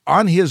 But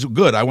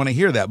I want to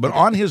hear that. But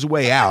on his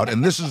way out,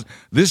 and this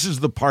is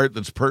the part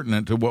that's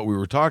pertinent to what we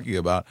were talking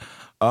about,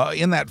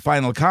 in that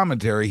final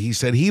commentary, he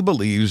said he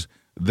believes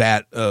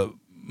that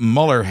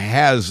Mueller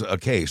has a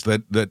case,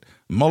 that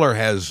Mueller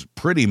has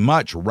pretty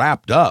much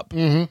wrapped up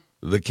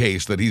the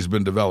case that he's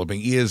been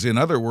developing. He is, in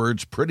other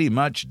words, pretty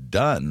much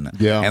done.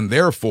 And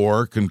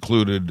therefore,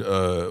 concluded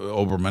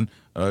Olbermann,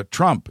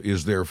 Trump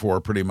is therefore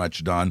pretty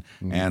much done,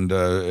 and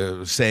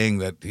saying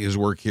that his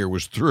work here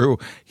was through,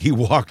 he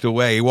walked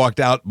away. He walked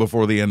out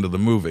before the end of the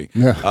movie.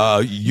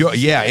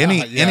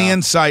 Any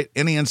insight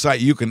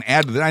you can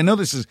add to that? I know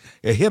this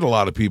hit a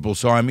lot of people,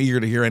 so I'm eager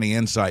to hear any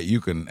insight you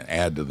can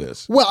add to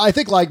this. Well, I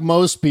think like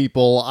most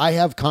people, I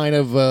have kind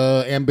of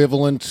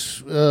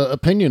ambivalent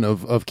opinion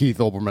of Keith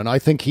Olbermann. I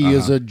think he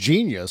is a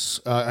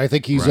genius. I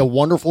think he's a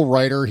wonderful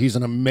writer. He's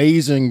an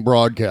amazing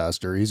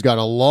broadcaster. He's got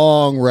a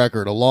long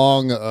record, a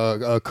long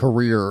a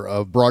career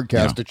of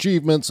broadcast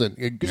achievements,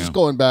 and just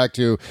going back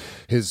to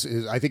his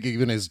I think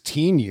even his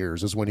teen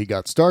years is when he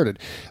got started.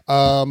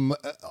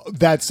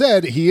 That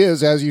said, he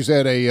is, as you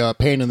said, a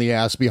pain in the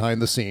ass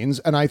behind the scenes,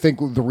 and I think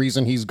the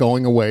reason he's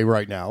going away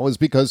right now is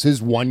because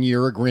his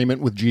 1-year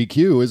agreement with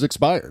GQ is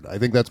expired. I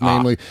think that's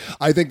mainly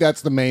I think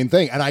that's the main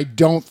thing, and I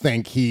don't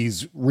think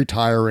he's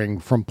retiring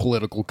from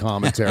political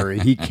commentary.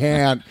 He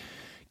can't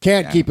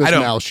Can't keep his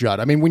mouth shut.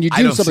 I mean, when you do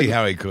I don't something, see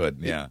how he could.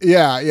 Yeah.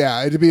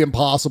 Yeah. It'd be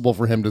impossible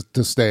for him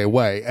to stay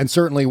away. And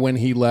certainly when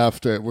he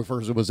left,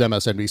 first it was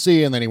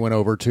MSNBC, and then he went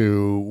over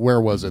to, where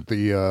was it?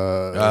 The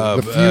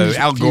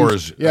Al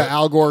Gore's.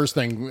 Al Gore's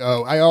thing.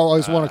 I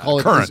always want to call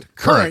it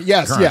Current.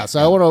 Yes.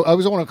 I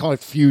always want to call it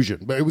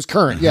Fusion, but it was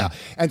Current. Yeah.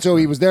 And so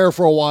he was there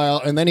for a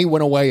while, and then he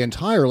went away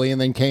entirely, and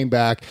then came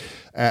back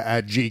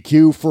at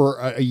GQ for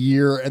a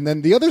year. And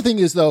then the other thing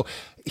is, though,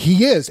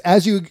 he is,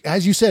 as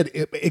you said,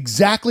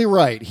 exactly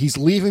right. He's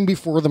leaving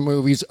before the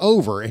movie's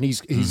over, and he's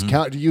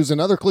to use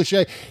another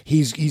cliche,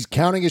 he's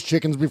counting his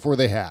chickens before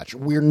they hatch.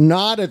 We're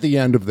not at the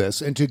end of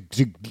this, and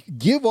to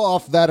give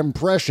off that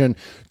impression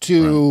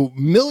to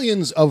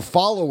millions of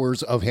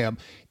followers of him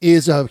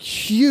is a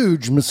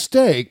huge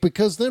mistake,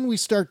 because then we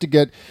start to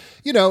get,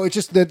 it's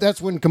just that's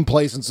when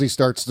complacency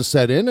starts to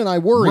set in, and I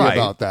worry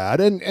about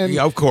that. And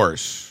yeah, of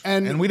course,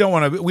 and we don't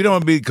want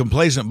to be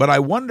complacent, but I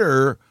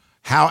wonder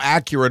how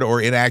accurate or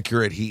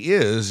inaccurate he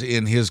is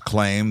in his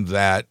claim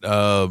that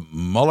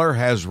Mueller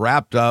has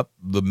wrapped up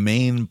the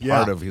main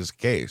part of his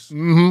case.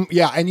 Mm-hmm.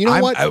 Yeah, and you know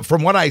what?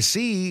 From what I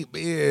see,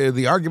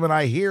 the argument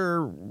I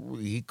hear,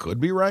 he could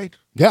be right.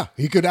 Yeah,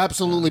 he could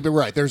absolutely be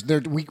right.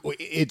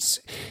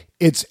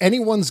 It's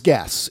anyone's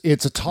guess.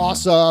 It's a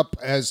toss-up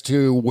as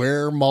to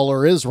where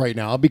Mueller is right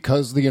now,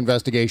 because the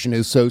investigation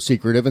is so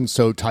secretive and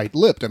so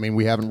tight-lipped. I mean,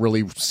 we haven't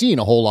really seen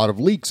a whole lot of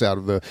leaks out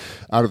of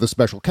the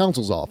special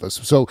counsel's office.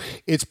 So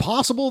it's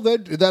possible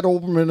that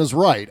Olbermann is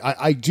right.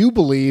 I do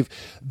believe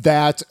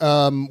that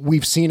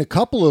we've seen a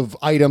couple of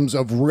items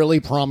of really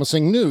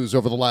promising news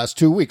over the last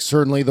 2 weeks.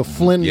 Certainly the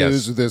Flynn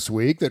news this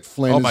week, that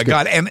Flynn. Oh my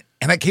God! And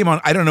that came on.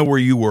 I don't know where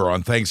you were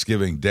on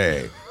Thanksgiving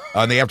Day.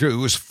 On the afternoon,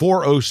 it was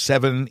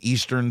 4:07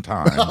 Eastern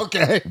time.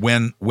 Okay.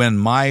 When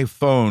my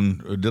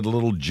phone did a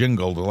little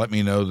jingle to let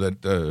me know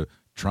that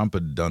Trump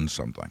had done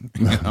something,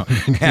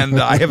 and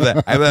I have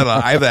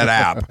that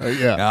app.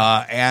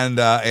 Yeah. And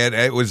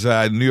it was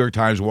New York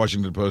Times,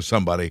 Washington Post,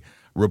 somebody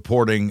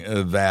reporting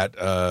that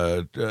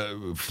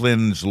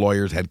Flynn's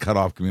lawyers had cut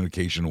off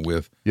communication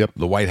with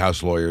the White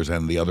House lawyers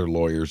and the other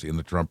lawyers in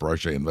the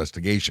Trump-Russia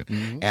investigation.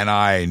 Mm-hmm. And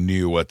I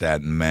knew what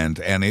that meant,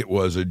 and it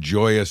was a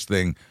joyous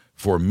thing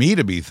for me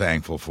to be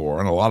thankful for,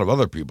 and a lot of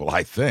other people,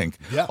 I think,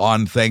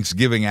 on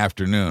Thanksgiving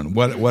afternoon.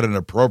 What an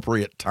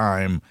appropriate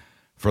time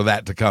for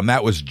that to come.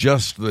 That was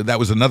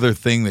another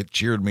thing that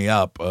cheered me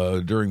up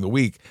during the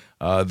week,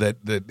 that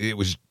it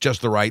was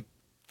just the right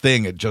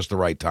thing at just the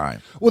right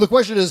time. Well, the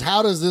question is,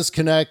 how does this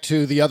connect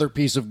to the other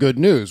piece of good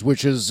news,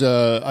 which is,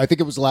 I think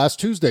it was last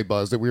Tuesday,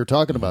 Buzz, that we were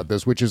talking about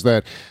this, which is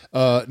that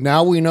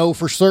now we know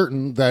for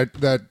certain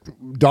that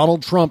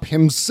Donald Trump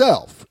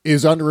himself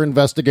is under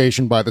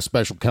investigation by the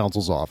special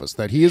counsel's office,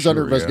 that he is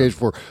under investigation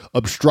for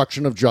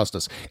obstruction of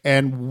justice.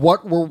 And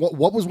what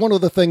was one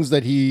of the things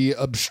that he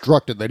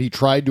obstructed, that he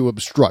tried to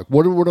obstruct?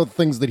 What were the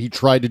things that he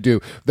tried to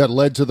do that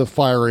led to the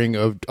firing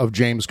of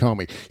James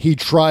Comey? He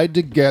tried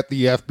to get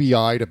the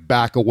FBI to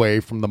back away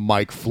from the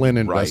Mike Flynn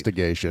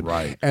investigation.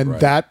 And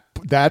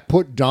that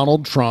put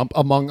Donald Trump,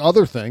 among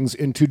other things,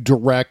 into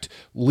direct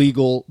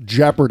legal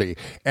jeopardy.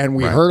 And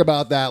we heard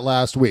about that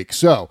last week.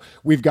 So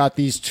we've got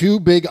these two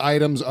big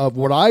items of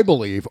what I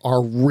believe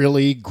are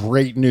really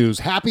great news.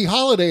 Happy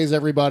holidays,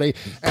 everybody.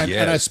 And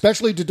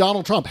especially to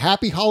Donald Trump.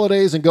 Happy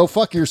holidays, and go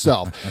fuck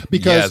yourself.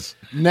 Because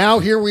now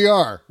here we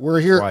are. We're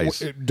here.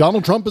 Twice.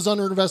 Donald Trump is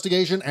under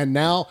investigation. And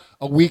now,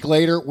 a week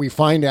later, we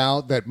find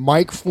out that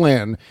Mike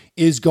Flynn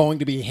is going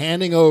to be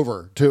handing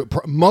over to,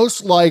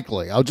 most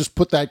likely, I'll just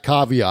put that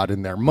caveat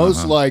in there,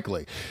 most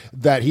likely,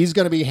 that he's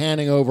going to be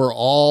handing over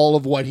all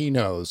of what he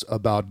knows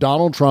about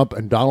Donald Trump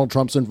and Donald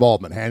Trump's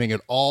involvement, handing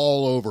it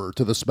all over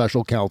to the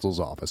special counsel's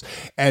office.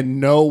 And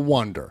no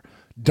wonder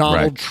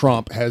Donald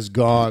Trump has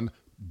gone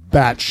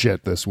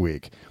batshit this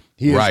week.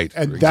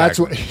 And that's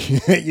what,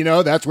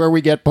 that's where we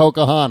get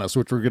Pocahontas,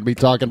 which we're going to be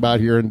talking about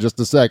here in just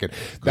a second.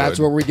 That's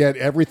where we get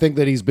everything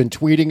that he's been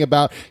tweeting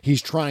about.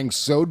 He's trying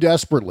so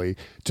desperately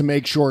to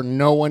make sure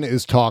no one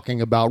is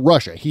talking about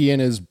Russia. He and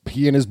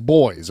his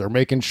boys are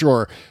making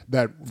sure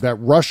that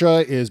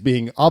Russia is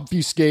being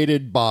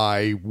obfuscated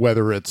by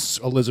whether it's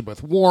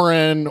Elizabeth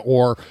Warren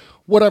or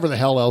whatever the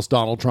hell else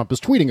Donald Trump is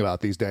tweeting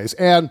about these days.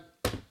 And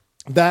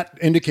that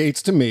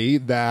indicates to me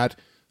that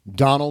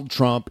Donald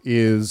Trump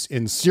is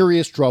in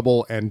serious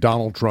trouble, and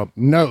Donald Trump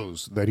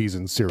knows that he's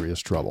in serious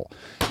trouble.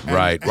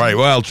 Right.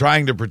 Well,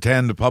 trying to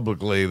pretend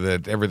publicly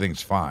that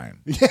everything's fine.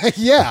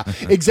 Yeah,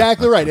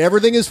 exactly right.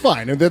 Everything is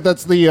fine. And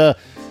that's the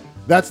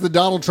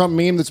Donald Trump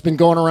meme that's been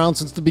going around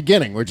since the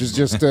beginning, which is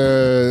just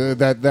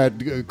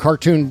that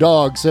cartoon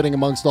dog sitting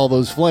amongst all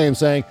those flames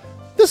saying,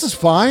 "This is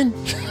fine.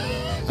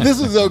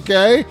 This is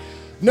okay.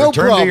 No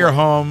problem.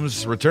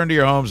 Return to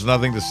your homes.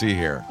 Nothing to see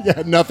here."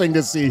 Yeah, nothing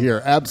to see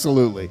here.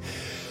 Absolutely.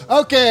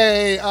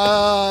 Okay,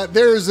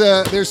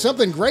 there's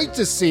something great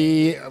to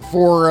see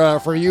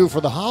for you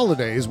for the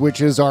holidays, which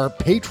is our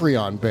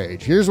Patreon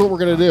page. Here's what we're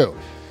going to do.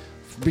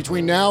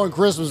 Between now and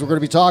Christmas, we're going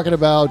to be talking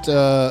about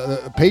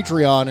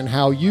Patreon and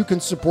how you can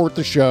support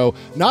the show,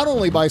 not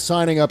only by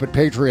signing up at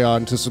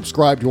Patreon to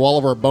subscribe to all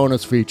of our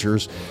bonus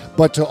features,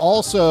 but to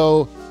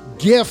also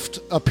gift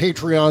a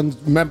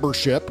Patreon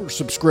membership or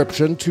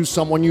subscription to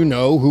someone you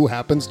know who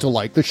happens to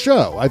like the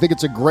show. I think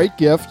it's a great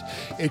gift.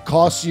 It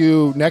costs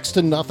you next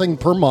to nothing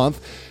per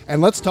month.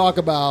 And let's talk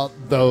about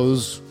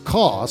those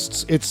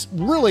costs. It's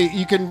really,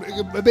 you can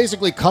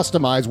basically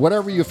customize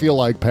whatever you feel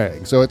like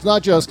paying. So it's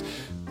not just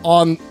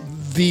on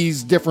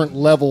these different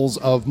levels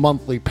of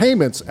monthly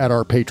payments at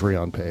our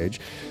Patreon page.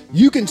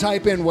 You can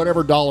type in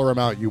whatever dollar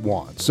amount you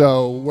want.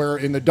 So we're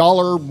in the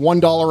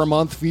 $1 a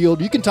month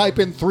field. You can type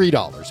in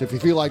 $3. If you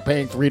feel like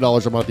paying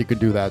 $3 a month, you can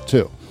do that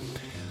too.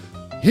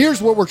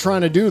 Here's what we're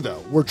trying to do,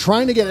 though. We're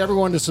trying to get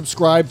everyone to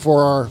subscribe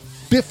for our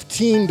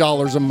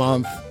 $15 a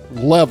month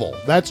level.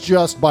 That's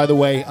just, by the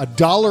way,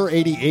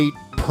 $1.88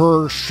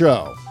 per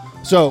show.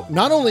 So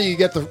not only you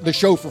get the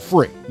show for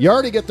free, you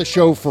already get the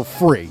show for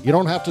free. You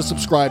don't have to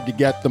subscribe to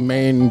get the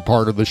main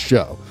part of the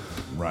show.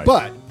 Right.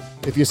 But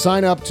if you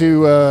sign up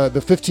to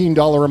the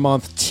 $15 a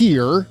month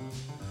tier,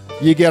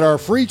 you get our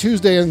free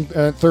Tuesday and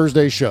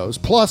Thursday shows,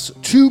 plus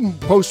 2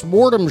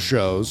 post-mortem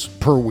shows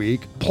per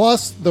week,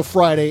 plus the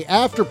Friday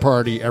after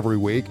party every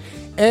week.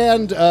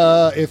 And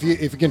if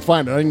you can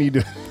find it,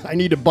 I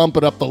need to bump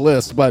it up the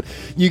list, but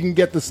you can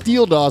get the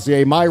Steele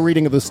dossier, my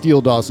reading of the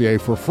Steele dossier,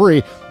 for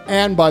free.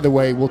 And by the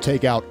way, we'll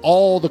take out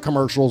all the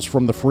commercials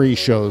from the free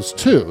shows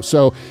too.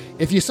 So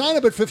if you sign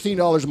up at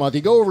 $15 a month,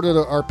 you go over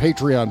to our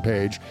Patreon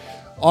page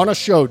on a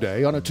show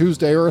day, on a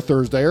Tuesday or a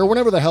Thursday, or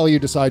whenever the hell you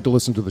decide to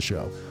listen to the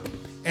show.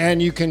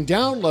 And you can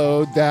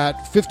download that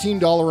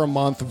 $15 a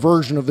month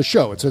version of the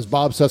show. It says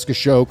Bob Cesca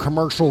Show,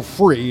 commercial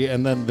free,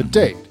 and then the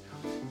date.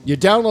 You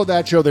download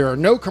that show. There are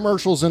no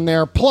commercials in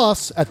there.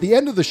 Plus, at the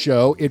end of the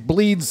show, it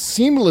bleeds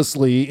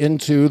seamlessly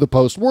into the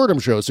post-mortem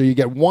show. So you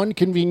get one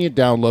convenient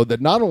download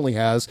that not only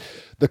has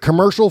the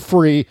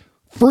commercial-free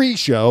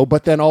show,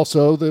 but then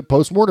also the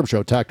post-mortem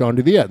show tacked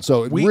onto the end.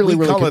 So really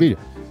convenient.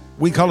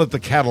 We call it the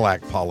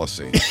Cadillac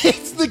policy.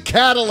 It's the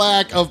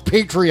Cadillac of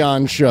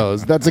Patreon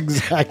shows. That's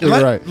exactly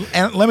right.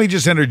 And let me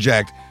just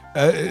interject.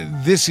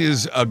 This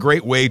is a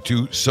great way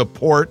to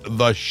support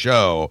the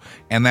show,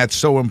 and that's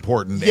so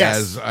important,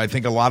 as I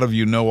think a lot of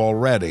you know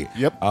already.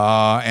 Yep.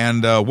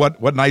 And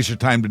what nicer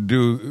time to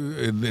do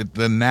it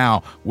than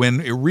now,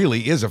 when it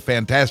really is a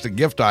fantastic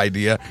gift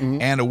idea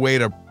and a way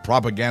to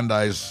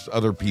propagandize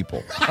other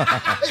people.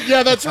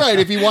 Yeah, that's right.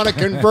 If you want to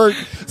convert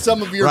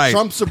some of your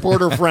Trump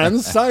supporter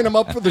friends, sign them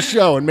up for the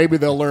show, and maybe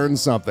they'll learn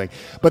something.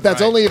 But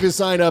that's only if you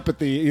sign up at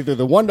either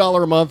the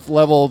 $1 a month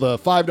level, the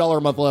 $5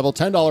 a month level,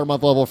 $10 a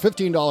month level,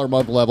 $15 a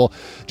month level.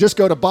 Just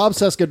go to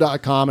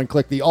bobcesca.com and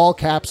click the all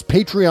caps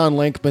Patreon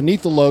link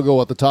beneath the logo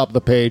at the top of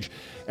the page.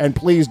 And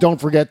please don't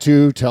forget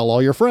to tell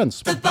all your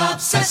friends. The Bob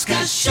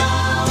Cesca Show.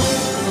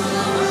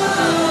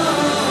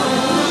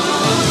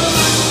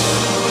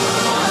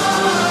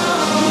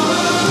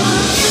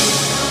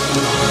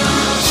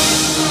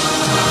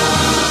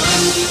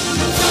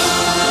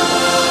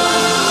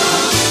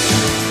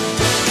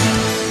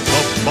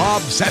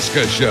 Bob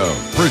Cesca Show,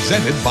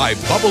 presented by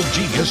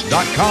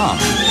BubbleGenius.com.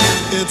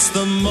 It's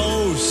the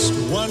most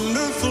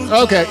wonderful.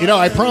 Okay,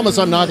 I promise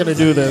I'm not going to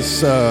do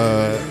this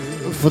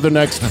for the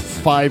next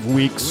 5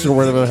 weeks or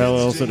whatever the hell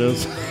else it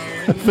is.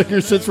 I figure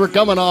since we're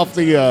coming off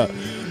the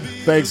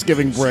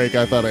Thanksgiving break,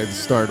 I thought I'd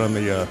start on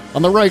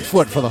the right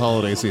foot for the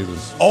holiday season.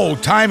 Oh,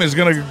 time is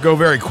going to go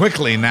very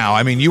quickly now.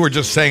 I mean, you were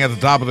just saying at the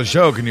top of the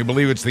show, can you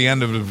believe it's the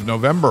end of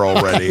November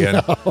already?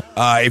 And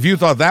if you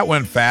thought that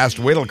went fast,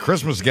 wait till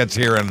Christmas gets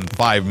here in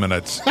 5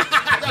 minutes.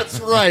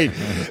 That's right.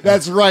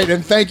 That's right.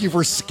 And thank you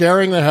for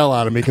scaring the hell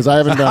out of me, because I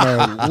haven't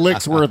done a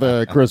lick's worth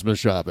of Christmas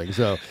shopping.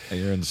 So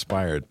you're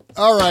inspired.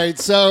 All right.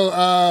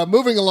 So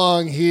moving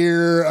along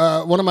here,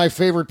 one of my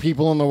favorite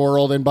people in the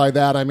world, and by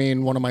that I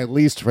mean one of my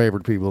least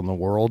favorite people in the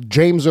world,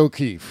 James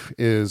O'Keefe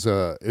is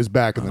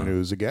back in the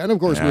news again. Of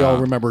course, we all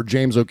remember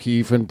James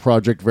O'Keefe and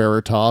Project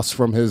Veritas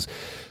from his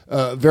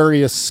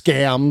various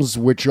scams,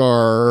 which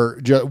are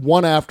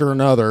one after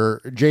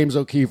another. James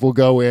O'Keefe will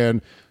go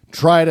in,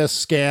 try to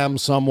scam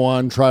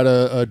someone, try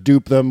to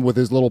dupe them with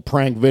his little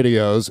prank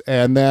videos,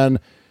 and then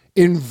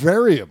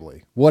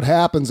invariably what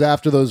happens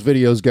after those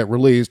videos get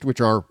released,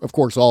 which are, of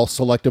course, all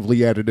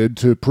selectively edited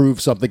to prove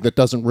something that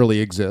doesn't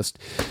really exist.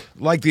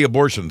 Like the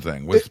abortion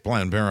thing with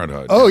Planned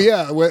Parenthood. Oh,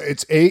 yeah. Well,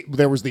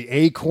 there was the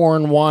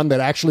Acorn one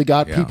that actually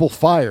got people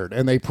fired,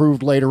 and they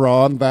proved later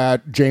on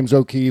that James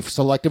O'Keefe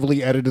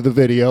selectively edited the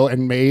video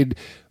and made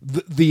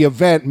the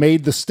event,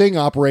 made the sting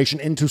operation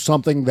into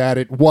something that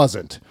it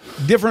wasn't.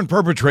 Different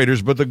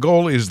perpetrators, but the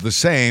goal is the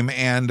same,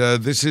 and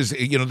this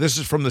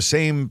is from the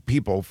same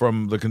people,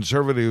 from the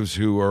conservatives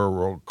who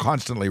are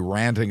constantly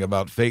ranting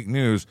about fake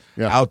news,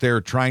 out there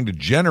trying to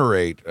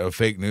generate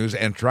fake news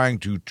and trying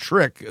to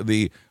trick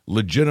the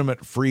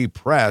legitimate free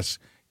press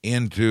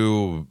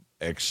into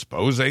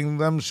exposing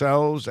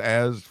themselves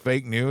as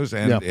fake news.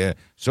 And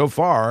so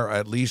far,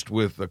 at least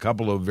with a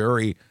couple of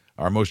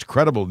our most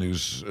credible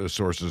news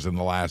sources in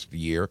the last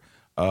year,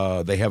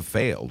 they have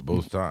failed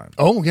both times.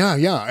 Oh,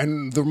 yeah.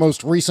 And the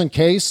most recent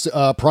case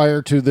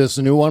prior to this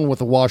new one with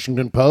the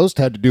Washington Post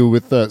had to do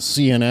with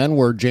CNN,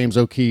 where James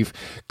O'Keefe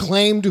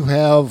claimed to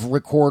have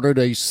recorded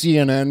a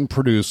CNN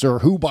producer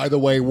who, by the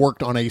way,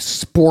 worked on a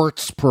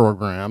sports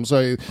program.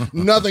 So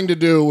nothing to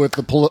do with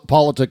the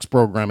politics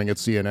programming at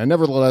CNN.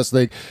 Nevertheless,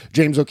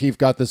 James O'Keefe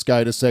got this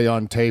guy to say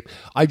on tape,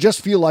 I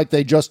just feel like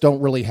they just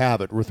don't really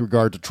have it with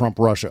regard to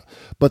Trump-Russia.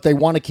 But they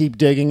want to keep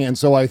digging, and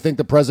so I think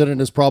the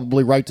president is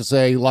probably right to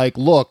say, like,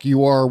 look,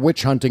 you are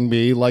witch hunting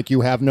me like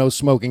you have no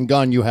smoking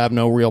gun, you have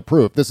no real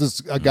proof. This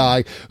is a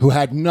guy who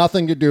had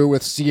nothing to do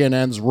with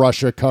CNN's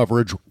Russia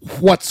coverage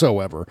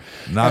whatsoever.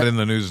 Not in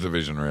the news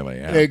division, really.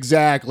 Yeah.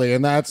 Exactly,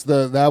 and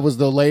that was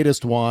the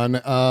latest one.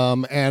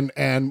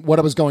 And what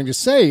I was going to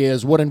say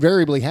is what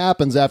invariably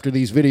happens after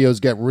these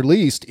videos get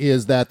released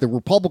is that the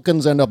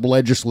Republicans end up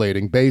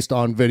legislating based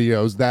on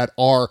videos that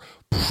are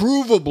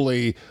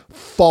provably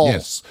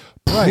false. Yes.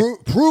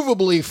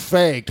 Provably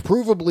faked,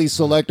 provably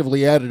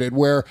selectively edited,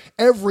 where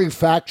every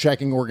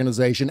fact-checking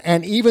organization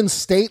and even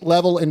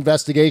state-level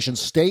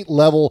investigations,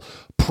 state-level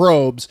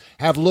probes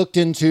have looked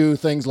into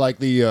things like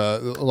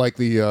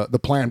the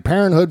Planned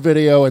Parenthood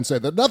video and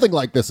said that nothing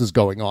like this is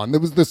going on.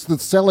 There was the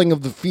selling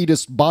of the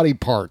fetus body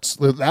parts,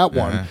 that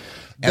one.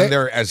 And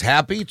they're as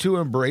happy to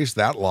embrace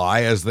that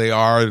lie as they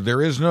are.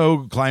 There is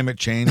no climate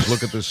change.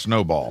 Look at this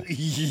snowball.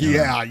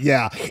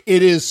 Yeah.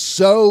 It is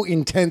so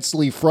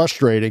intensely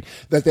frustrating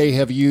that they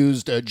have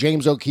used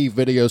James O'Keefe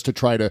videos to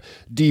try to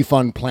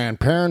defund Planned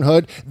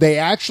Parenthood. They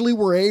actually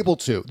were able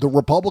to. The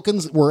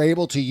Republicans were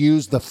able to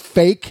use the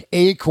fake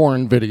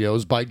Acorn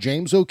videos by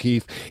James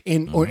O'Keefe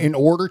in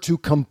order to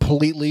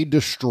completely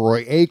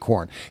destroy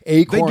Acorn.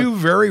 They do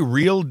very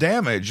real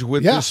damage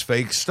with this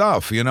fake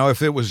stuff. You know,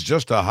 if it was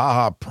just a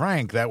ha-ha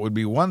prank, that would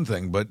be one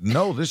thing, but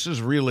no, this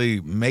is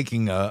really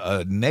making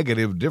a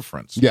negative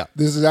difference. Yeah,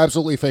 this is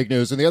absolutely fake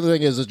news. And the other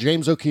thing is that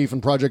James O'Keefe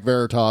and Project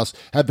Veritas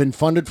have been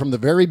funded from the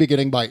very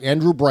beginning by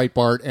Andrew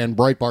Breitbart and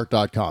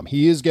Breitbart.com.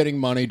 He is getting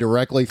money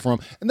directly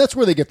from, and that's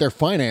where they get their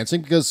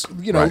financing because,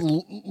 you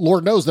know,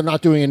 Lord knows they're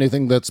not doing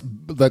anything that's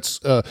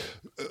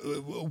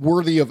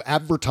worthy of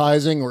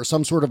advertising or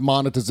some sort of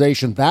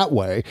monetization that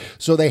way.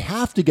 So they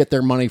have to get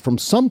their money from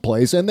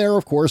someplace, and they're,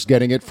 of course,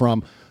 getting it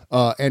from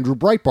Andrew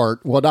Breitbart.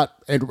 Well, not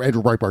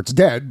Andrew Breitbart's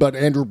dead, but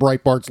Andrew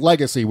Breitbart's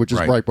legacy, which is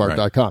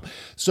Breitbart.com.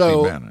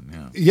 So,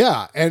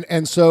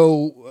 and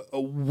so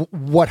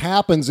what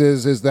happens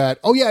is that,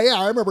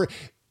 I remember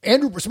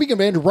speaking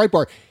of Andrew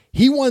Breitbart,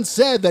 he once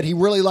said that he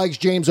really likes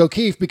James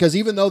O'Keefe because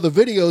even though the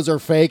videos are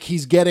fake,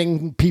 he's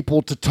getting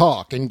people to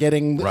talk and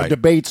getting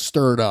debates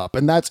stirred up.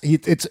 And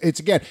it's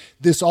again,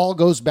 this all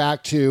goes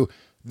back to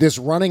this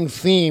running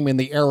theme in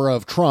the era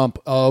of Trump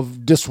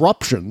of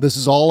disruption. This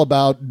is all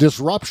about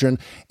disruption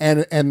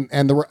and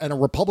a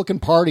Republican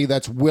Party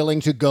that's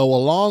willing to go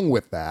along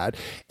with that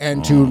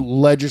and to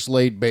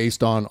legislate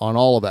based on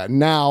all of that.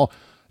 Now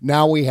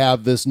we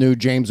have this new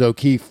James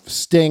O'Keefe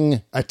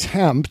sting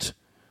attempt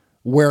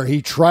where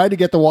he tried to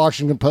get the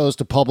Washington Post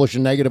to publish a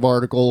negative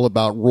article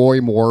about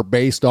Roy Moore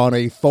based on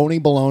a phony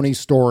baloney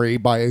story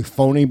by a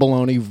phony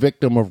baloney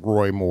victim of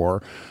Roy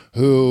Moore,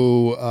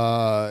 who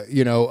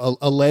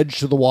alleged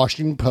to the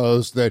Washington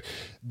Post that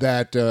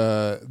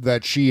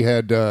she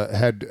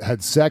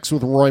had sex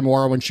with Roy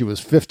Moore when she was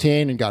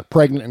 15 and got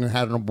pregnant and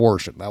had an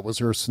abortion. That was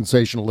her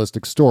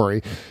sensationalistic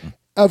story.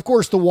 Of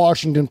course, the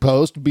Washington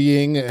Post,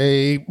 being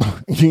a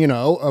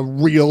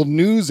real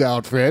news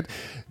outfit,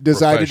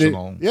 decided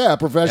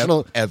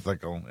professional,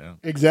 ethical,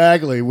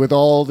 exactly, with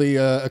all the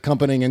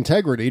accompanying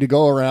integrity, to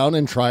go around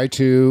and try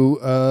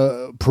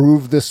to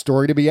prove this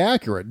story to be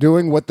accurate,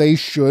 doing what they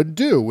should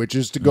do, which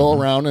is to go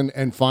around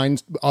and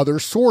find other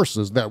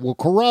sources that will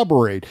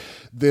corroborate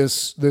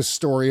this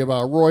story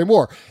about Roy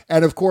Moore.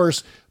 And of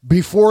course,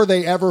 before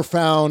they ever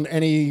found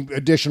any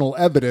additional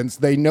evidence,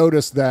 they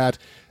noticed that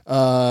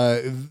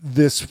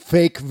this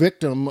fake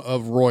victim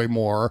of Roy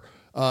Moore,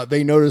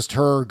 they noticed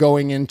her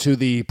going into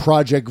the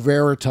Project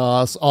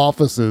Veritas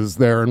offices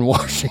there in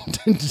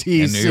Washington,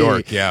 D.C. In New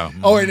York, yeah.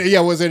 Oh,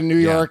 was it in New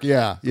York?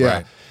 Yeah.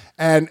 Right.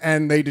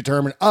 And they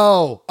determined,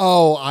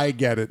 I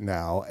get it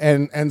now.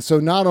 And so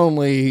not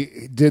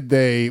only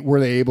were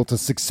they able to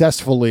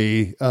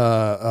successfully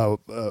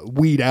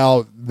weed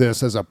out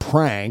this as a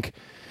prank.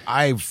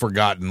 I've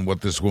forgotten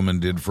what this woman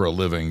did for a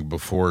living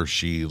before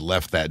she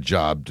left that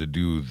job to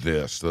do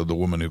this. The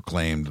woman who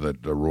claimed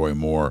that Roy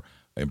Moore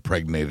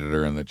impregnated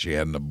her and that she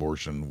had an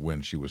abortion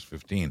when she was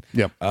 15.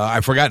 Yep.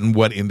 I've forgotten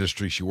what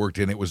industry she worked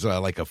in. It was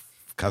like a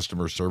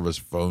customer service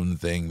phone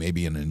thing,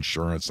 maybe an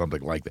insurance,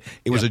 something like that.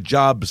 It was a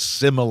job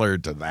similar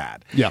to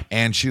that. Yeah.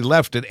 And she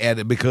left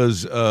it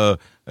because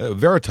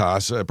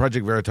Veritas,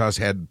 Project Veritas,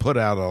 had put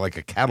out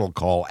a cattle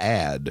call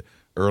ad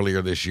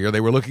earlier this year.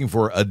 They were looking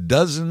for a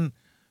dozen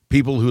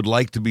people who'd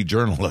like to be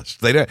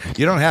journalists.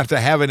 You don't have to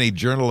have any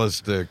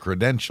journalist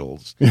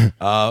credentials.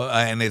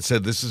 And it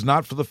said, this is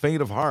not for the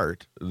faint of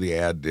heart, the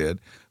ad did.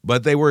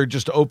 But they were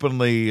just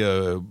openly,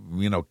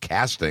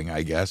 casting,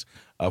 I guess,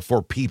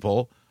 for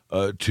people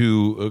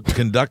to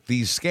conduct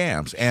these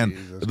scams. And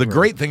the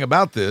great thing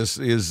about this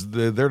is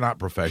they're not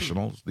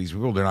professionals. These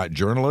people, they're not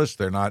journalists.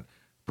 They're not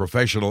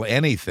professional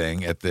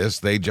anything at this.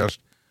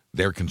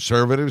 They're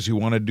conservatives who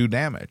want to do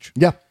damage.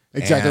 Yeah,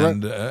 exactly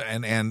and,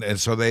 right. And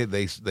so they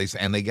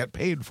get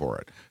paid for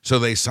it. So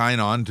they sign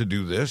on to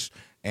do this,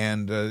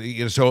 and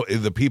so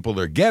the people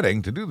they're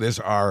getting to do this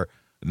are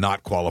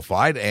not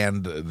qualified,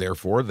 and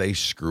therefore they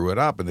screw it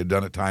up, and they've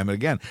done it time and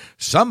again.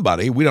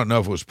 Somebody, we don't know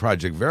if it was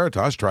Project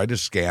Veritas, tried to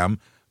scam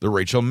the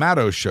Rachel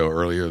Maddow show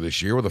earlier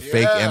this year with a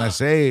fake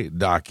NSA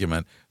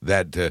document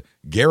that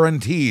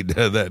guaranteed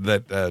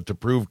that to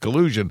prove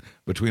collusion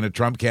between a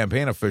Trump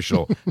campaign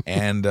official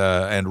and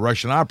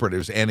Russian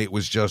operatives, and it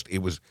was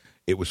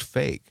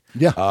fake.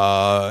 Yeah.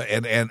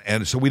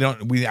 And so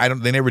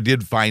they never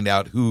did find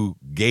out who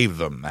gave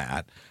them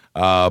that.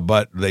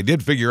 But they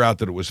did figure out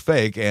that it was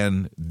fake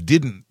and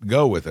didn't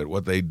go with it.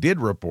 What they did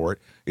report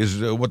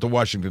is what the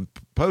Washington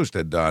Post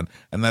had done,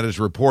 and that is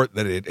report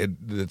that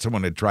that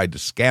someone had tried to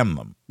scam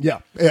them. Yeah,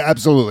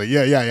 absolutely.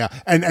 Yeah.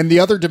 And the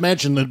other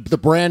dimension, the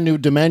brand new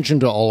dimension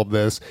to all of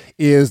this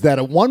is that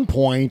at one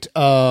point,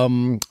 let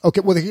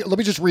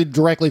me just read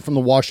directly from the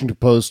Washington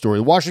Post story.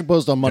 The Washington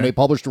Post on Monday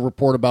published a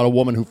report about a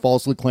woman who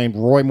falsely claimed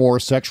Roy Moore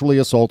sexually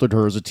assaulted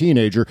her as a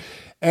teenager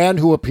and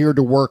who appeared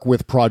to work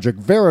with Project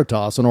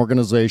Veritas, an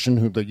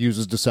organization that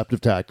uses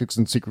deceptive tactics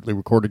and secretly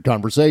recorded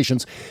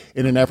conversations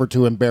in an effort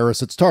to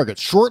embarrass its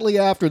targets. Shortly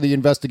after the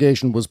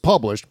investigation was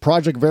published,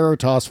 Project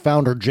Veritas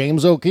founder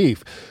James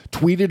O'Keefe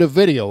tweeted a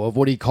video of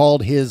what he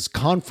called his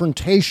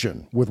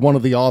confrontation with one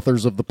of the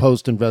authors of the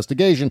Post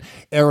investigation,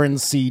 Aaron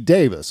C.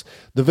 Davis.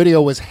 The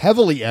video was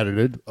heavily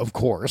edited, of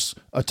course,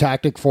 a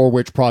tactic for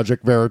which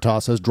Project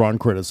Veritas has drawn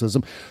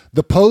criticism.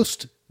 The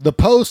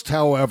Post,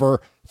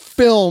 however,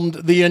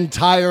 filmed the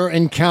entire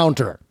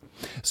encounter.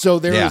 So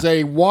there is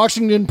a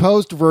Washington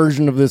Post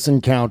version of this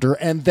encounter,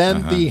 and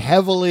then the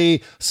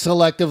heavily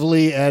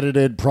selectively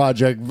edited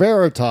Project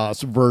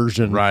Veritas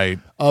version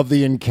of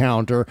the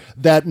encounter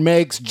that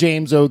makes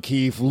James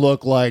O'Keefe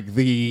look like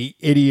the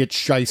idiot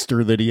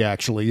shyster that he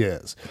actually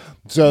is.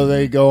 So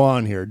they go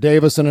on here.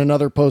 Davis and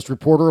another Post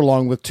reporter,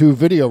 along with two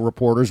video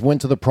reporters, went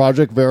to the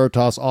Project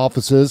Veritas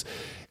offices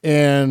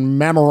in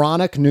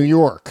Mamaroneck, New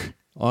York.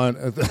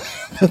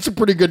 That's a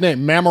pretty good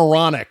name,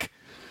 Mamaroneck,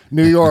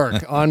 New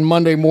York, on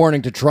Monday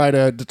morning to try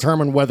to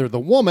determine whether the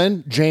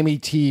woman, Jamie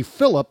T.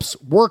 Phillips,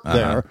 worked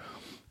there.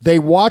 They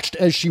watched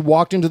as she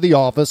walked into the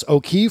office.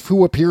 O'Keefe,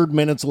 who appeared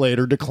minutes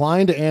later,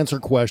 declined to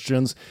answer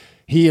questions.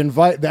 And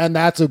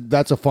that's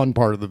a fun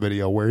part of the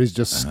video where he's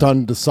just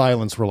stunned to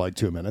silence for like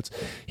 2 minutes.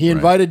 He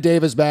invited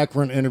Davis back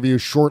for an interview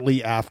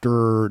shortly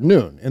after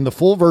noon. In the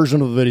full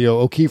version of the video,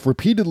 O'Keefe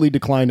repeatedly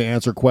declined to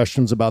answer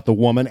questions about the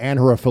woman and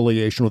her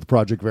affiliation with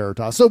Project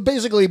Veritas. So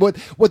basically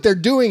what they're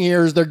doing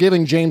here is they're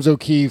giving James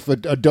O'Keefe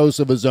a dose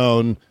of his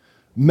own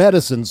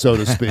medicine, so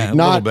to speak. A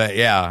little bit,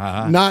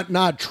 yeah.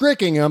 Not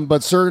tricking him,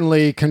 but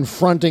certainly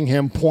confronting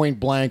him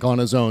point blank on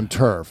his own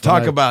turf.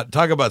 Talk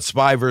about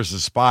spy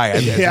versus spy.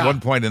 At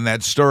one point in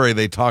that story,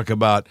 they talk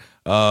about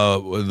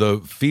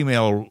the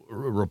female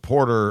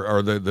reporter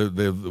or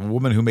the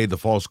woman who made the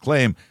false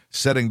claim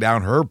setting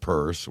down her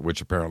purse, which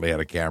apparently had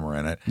a camera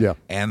in it. Yeah.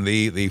 And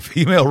the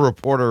female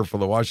reporter for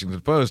the Washington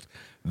Post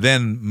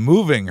then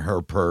moving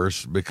her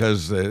purse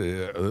because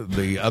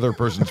the other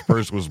person's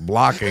purse was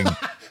blocking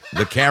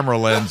the camera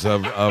lens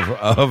of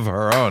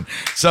her own.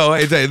 So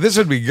this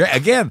would be great.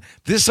 Again,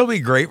 this will be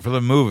great for the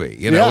movie.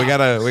 We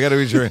gotta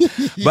be sure.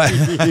 But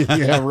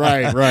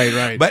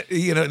right. But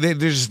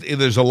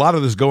there's a lot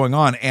of this going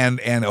on,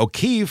 and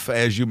O'Keefe,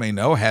 as you may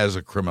know, has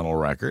a criminal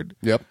record.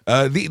 Yep.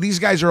 These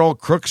guys are all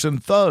crooks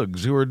and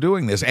thugs who are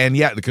doing this, and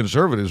yet the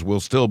conservatives will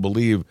still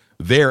believe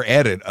their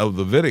edit of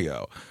the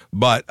video.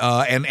 But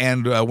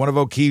one of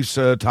O'Keefe's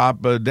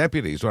top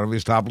deputies, one of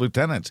his top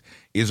lieutenants,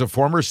 is a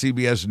former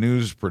CBS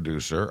News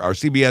producer, or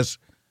CBS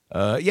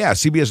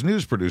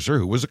News producer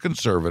who was a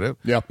conservative,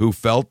 who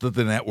felt that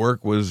the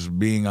network was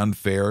being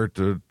unfair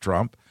to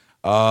Trump.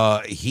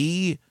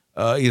 He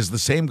is the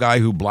same guy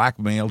who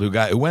blackmailed,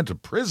 who went to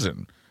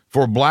prison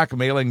for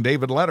blackmailing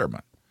David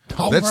Letterman.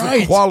 That's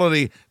the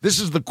quality. This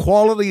is the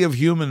quality of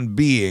human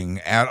being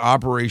at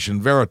Operation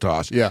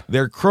Veritas. Yeah.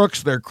 They're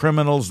crooks, they're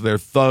criminals, they're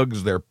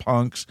thugs, they're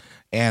punks,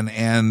 and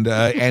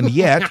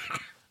yet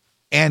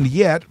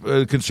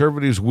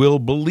conservatives will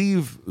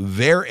believe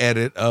their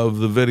edit of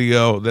the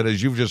video that,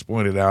 as you've just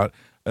pointed out,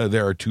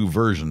 there are two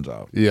versions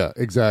of. Yeah,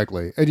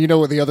 exactly. And you know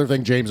what the other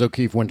thing James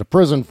O'Keefe went to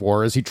prison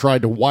for is he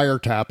tried to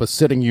wiretap a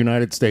sitting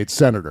United States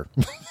senator.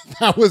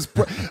 That was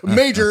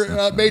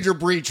major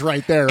breach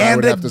right there, I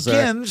would have to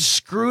say. And again,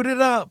 screwed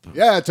it up.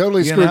 Yeah,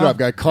 totally screwed it up.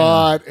 Got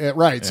caught.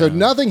 Right. Yeah. So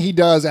nothing he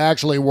does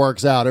actually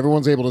works out.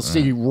 Everyone's able to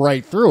see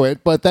right through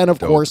it. But then, of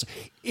course,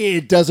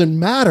 it doesn't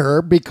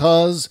matter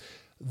because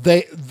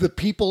the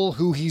people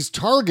who he's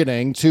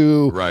targeting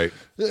to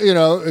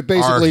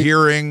basically are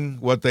hearing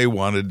what they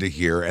wanted to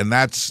hear, and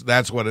that's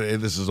what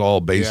this is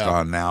all based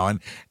on now.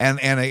 And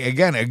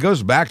again, it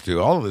goes back to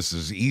all of this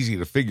is easy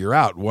to figure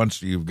out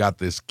once you've got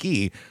this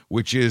key,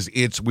 which is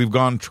we've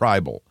gone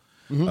tribal.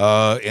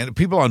 and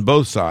people on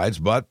both sides,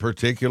 but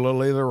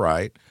particularly the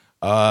right.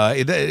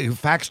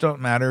 Facts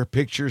don't matter.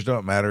 Pictures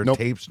don't matter. Nope.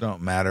 Tapes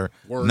don't matter.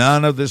 Words.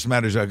 None of this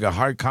matters.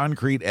 Hard,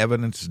 concrete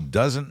evidence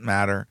doesn't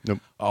matter. Nope.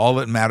 All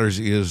that matters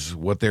is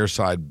what their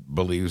side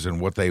believes and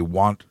what they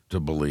want to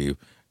believe,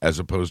 as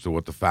opposed to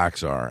what the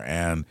facts are.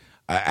 And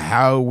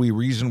how we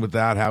reason with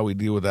that, how we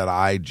deal with that,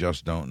 I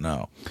just don't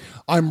know.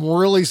 I'm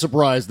really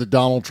surprised that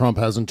Donald Trump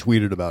hasn't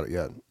tweeted about it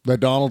yet. That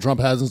Donald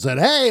Trump hasn't said,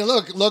 "Hey,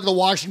 look! The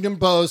Washington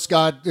Post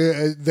got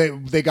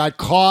they got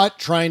caught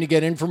trying to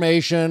get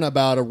information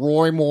about a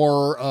Roy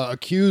Moore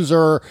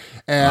accuser,"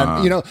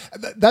 and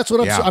that's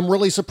what I'm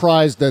really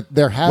surprised that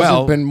there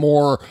hasn't been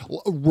more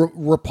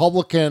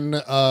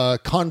Republican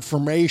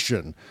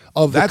confirmation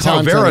of the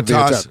content of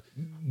the attack.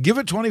 Give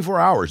it 24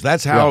 hours.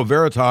 That's how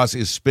Veritas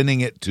is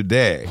spinning it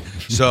today.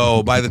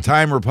 So by the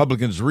time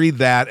Republicans read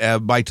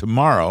that, by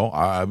tomorrow,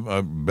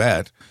 I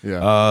bet,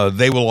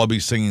 they will all be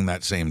singing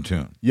that same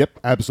tune. Yep,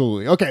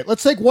 absolutely. Okay,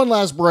 let's take one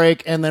last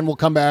break, and then we'll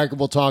come back and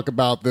we'll talk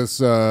about this,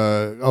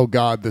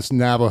 this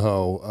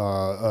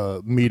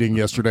Navajo meeting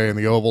yesterday in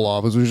the Oval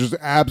Office, which was an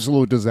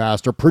absolute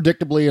disaster,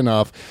 predictably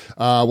enough.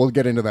 We'll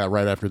get into that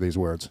right after these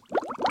words.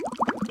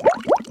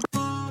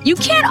 You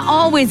can't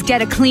always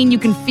get a clean you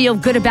can feel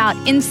good about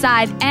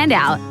inside and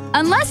out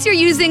unless you're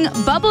using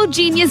Bubble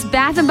Genius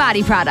Bath and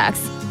Body products.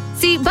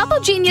 See, Bubble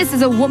Genius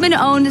is a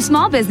woman-owned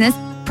small business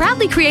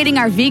proudly creating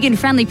our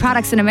vegan-friendly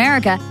products in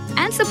America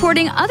and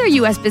supporting other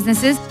U.S.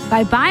 businesses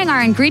by buying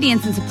our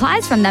ingredients and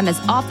supplies from them as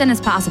often as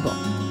possible.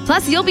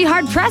 Plus, you'll be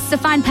hard-pressed to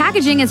find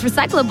packaging as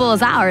recyclable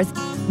as ours.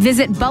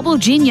 Visit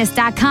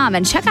BubbleGenius.com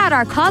and check out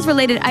our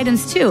cause-related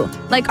items too,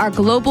 like our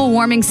global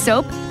warming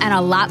soap and a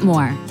lot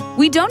more.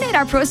 We donate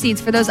our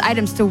proceeds for those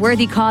items to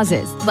worthy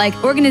causes, like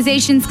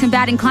organizations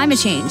combating climate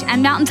change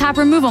and mountaintop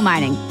removal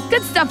mining.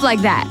 Good stuff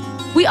like that.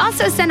 We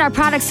also send our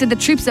products to the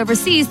troops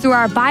overseas through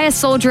our Buy a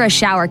Soldier a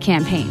Shower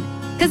campaign.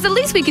 Because the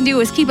least we can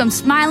do is keep them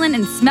smiling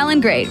and smelling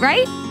great,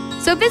 right?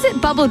 So visit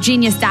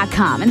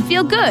BubbleGenius.com and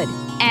feel good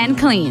and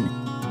clean.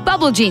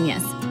 Bubble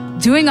Genius,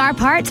 doing our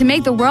part to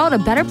make the world a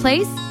better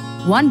place,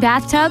 one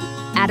bathtub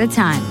at a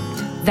time.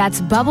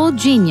 That's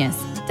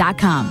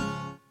BubbleGenius.com.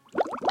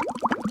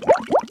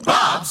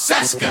 Bob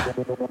Cesca.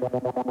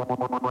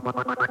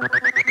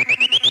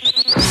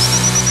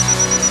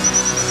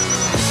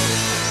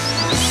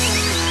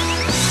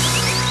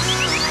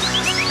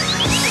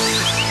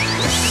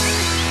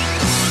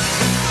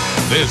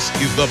 This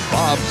is the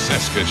Bob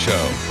Cesca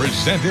Show,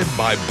 presented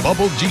by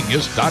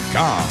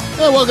BubbleGenius.com.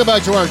 Hey, welcome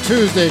back to our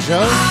Tuesday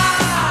show.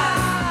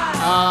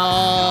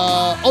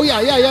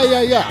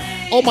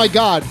 Oh my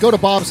God, go to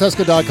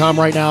BobCesca.com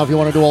right now if you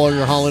want to do all of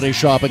your holiday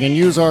shopping and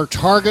use our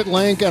Target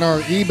link and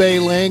our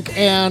eBay link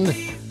and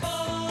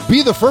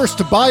be the first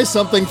to buy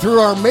something through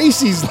our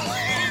Macy's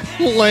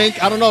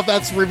link. I don't know if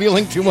that's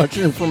revealing too much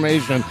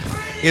information.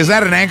 Is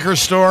that an anchor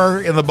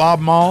store in the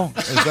Bob Mall?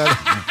 Is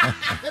that?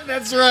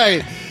 That's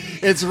right.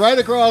 It's right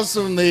across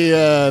from the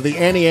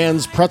Annie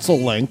Ann's pretzel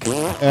link,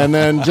 and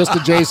then just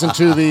adjacent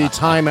to the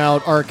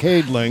Timeout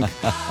arcade link.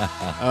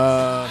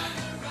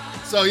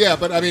 So, yeah,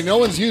 but, I mean, no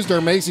one's used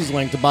our Macy's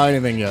link to buy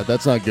anything yet.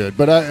 That's not good.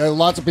 But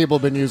lots of people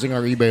have been using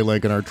our eBay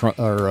link and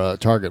our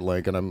Target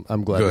link, and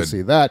I'm glad to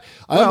see that.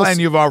 And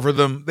you've offered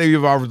them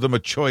a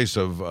choice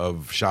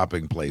of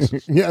shopping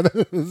places. Yeah,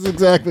 that's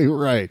exactly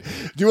right.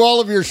 Do all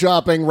of your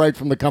shopping right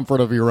from the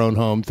comfort of your own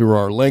home through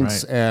our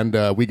links,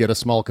 and we get a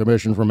small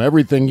commission from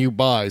everything you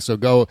buy. So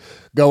go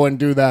and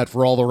do that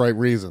for all the right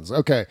reasons.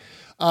 Okay,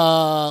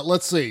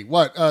 let's see.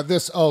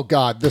 This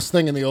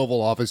thing in the Oval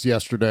Office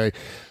yesterday.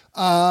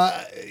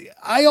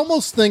 I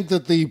almost think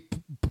that the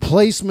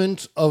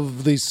placement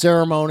of the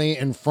ceremony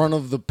in front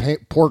of the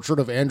portrait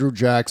of Andrew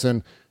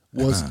Jackson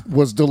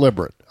was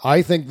deliberate.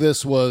 I think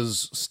this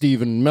was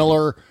Stephen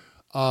Miller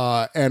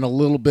and a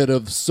little bit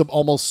of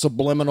almost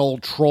subliminal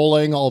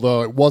trolling,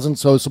 although it wasn't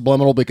so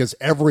subliminal because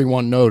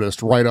everyone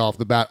noticed right off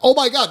the bat, oh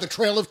my God, the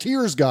Trail of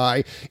Tears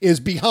guy is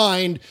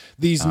behind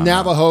these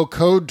Navajo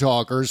Code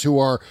Talkers who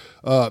are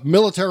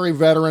military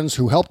veterans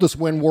who helped us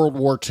win World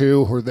War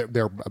II, who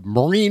they're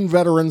Marine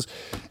veterans,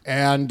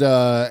 and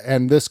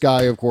this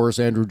guy, of course,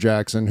 Andrew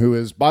Jackson, who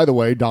is, by the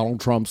way,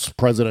 Donald Trump's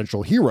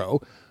presidential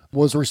hero,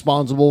 was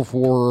responsible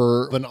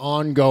for an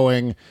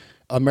ongoing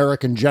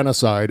American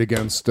genocide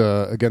against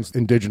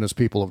indigenous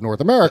people of North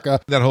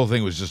America. That whole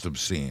thing was just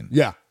obscene.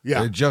 Yeah.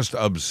 Just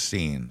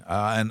obscene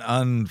and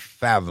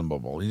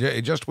unfathomable.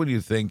 Just when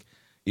you think,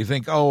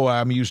 oh,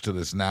 I'm used to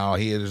this now.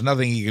 There's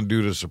nothing he can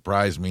do to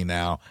surprise me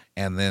now,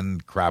 and then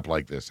crap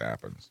like this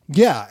happens.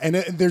 Yeah, and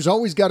there's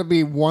always got to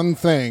be one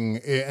thing,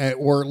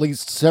 or at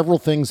least several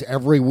things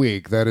every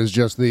week that is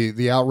just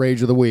the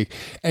outrage of the week.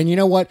 And you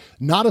know what?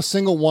 Not a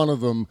single one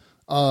of them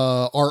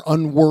are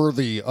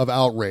unworthy of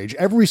outrage.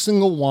 Every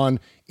single one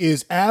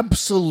is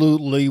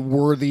absolutely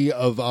worthy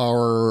of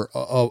our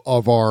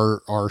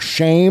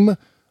shame,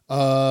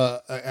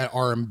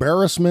 our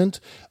embarrassment,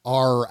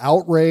 our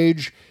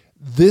outrage.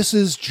 This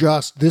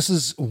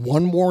is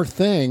one more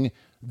thing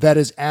that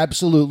is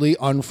absolutely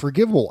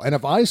unforgivable. And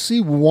if I see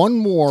one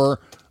more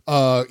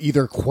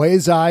either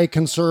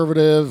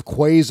quasi-conservative,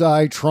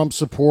 quasi-Trump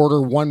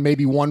supporter,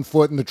 maybe 1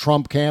 foot in the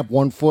Trump camp,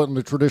 1 foot in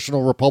the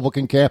traditional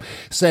Republican camp,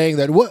 saying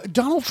that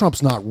Donald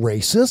Trump's not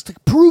racist.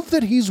 Prove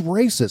that he's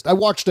racist. I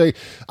watched I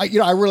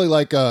really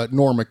like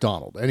Norm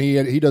Macdonald, and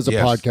he does a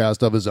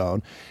podcast of his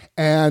own.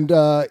 And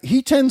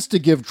he tends to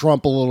give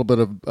Trump a little bit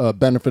of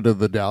benefit of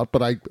the doubt,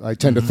 but I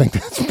tend to think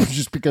that's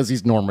just because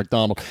he's Norm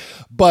Macdonald.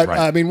 But Right.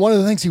 I mean, one of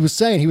the things he was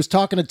saying, he was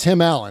talking to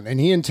Tim Allen, and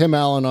he and Tim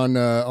Allen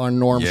on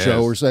Norm's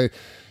show were saying,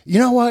 you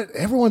know what?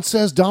 Everyone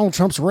says Donald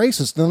Trump's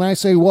racist. And then I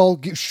say,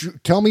 well,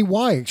 tell me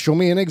why. Show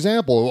me an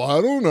example. Well,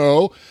 I don't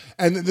know.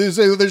 And they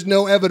say, there's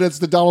no evidence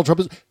that Donald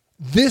Trump is.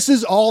 This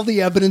is all the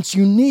evidence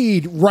you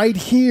need right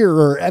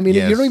here. I mean,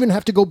 you don't even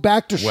have to go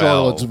back to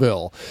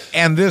Charlottesville.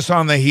 And this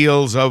on the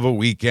heels of a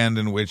weekend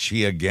in which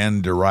he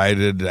again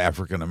derided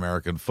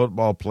African-American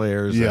football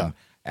players and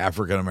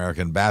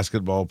African-American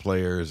basketball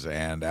players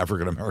and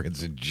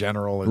African-Americans in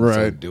general in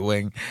so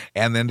doing.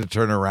 And then to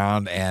turn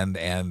around and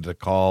to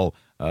call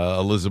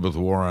Elizabeth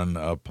Warren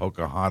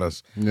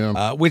Pocahontas,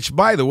 which,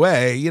 by the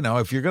way,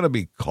 if you're going to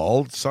be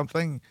called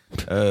something,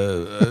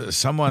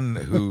 someone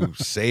who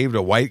saved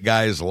a white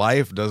guy's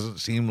life doesn't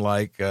seem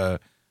like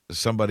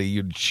somebody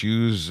you'd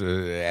choose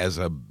as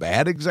a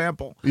bad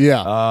example.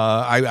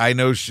 I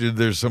know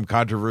there's some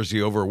controversy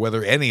over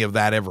whether any of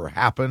that ever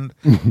happened,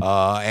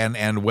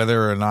 and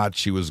whether or not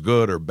she was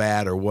good or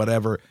bad or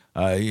whatever.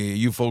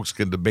 You folks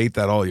can debate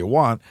that all you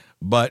want,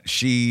 but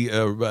she,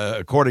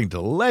 according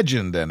to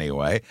legend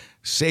anyway,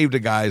 saved a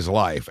guy's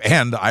life,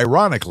 and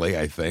ironically,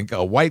 I think,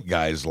 a white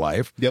guy's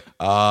life.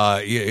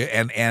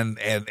 And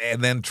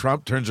then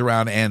Trump turns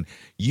around and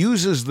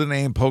uses the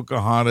name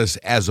Pocahontas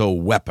as a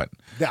weapon.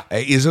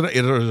 Is it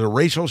a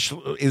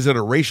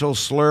racial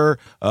slur?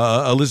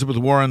 Elizabeth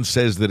Warren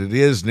says that it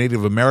is.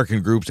 Native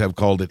American groups have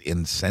called it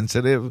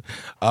insensitive.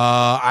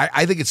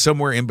 I think it's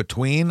somewhere in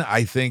between.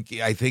 I think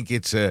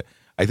it's an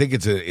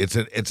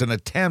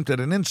attempt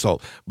at an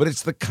insult, but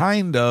it's the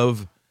kind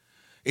of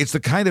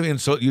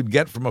insult you'd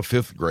get from a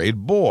fifth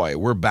grade boy.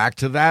 We're back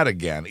to that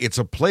again. It's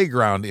a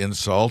playground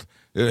insult.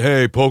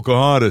 Hey,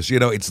 Pocahontas,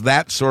 it's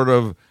that sort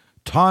of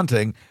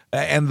taunting.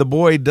 And the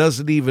boy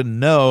doesn't even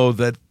know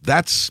that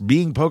that's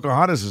being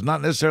Pocahontas is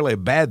not necessarily a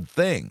bad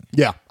thing.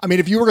 Yeah. I mean,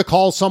 if you were to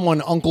call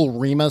someone Uncle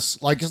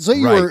Remus, like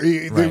say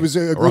there was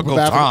a group Uncle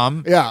of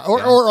Tom.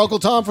 Or Uncle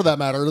Tom for that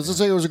matter. Let's just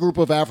say it was a group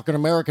of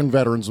African-American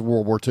veterans of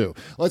World War II.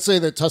 Let's say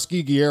the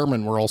Tuskegee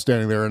Airmen were all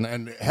standing there,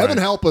 and heaven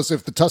help us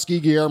if the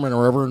Tuskegee Airmen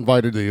are ever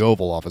invited to the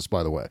Oval Office,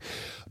 by the way.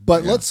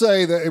 But let's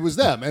say that it was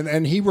them,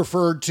 and he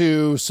referred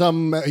to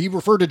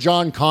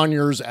John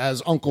Conyers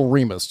as Uncle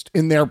Remus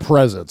in their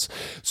presence.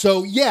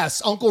 So yes,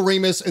 Uncle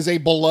Remus is a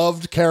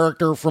beloved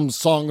character from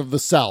Song of the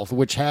South,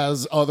 which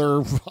has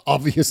other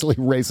obviously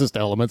racist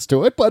elements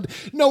to it, but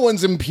no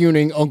one's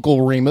impugning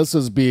Uncle Remus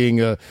as being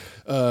an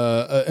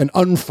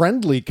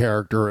unfriendly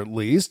character, at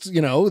least,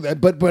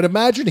 but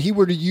imagine he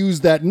were to use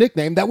that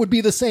nickname, that would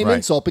be the same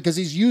insult, because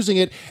he's using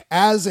it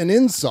as an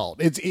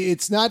insult.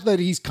 It's not that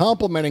he's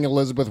complimenting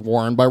Elizabeth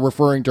Warren by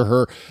referring to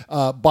her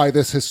by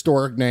this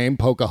historic name,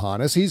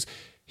 Pocahontas. He's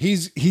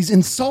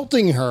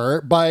insulting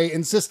her by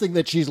insisting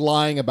that she's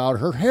lying about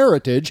her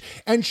heritage,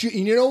 and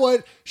you know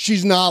what?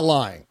 She's not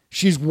lying.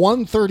 She's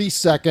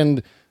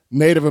 1/32nd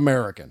Native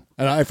American,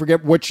 and I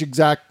forget which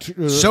exact.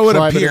 So it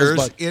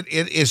appears.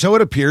 So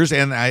it appears,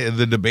 and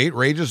the debate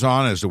rages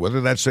on as to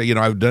whether that's.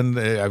 I've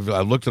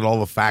looked at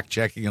all the fact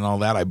checking and all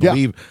that. I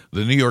believe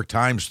the New York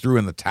Times threw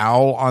in the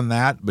towel on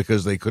that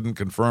because they couldn't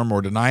confirm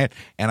or deny it,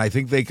 and I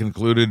think they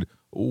concluded,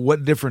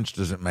 what difference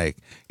does it make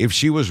if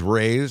she was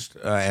raised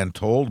and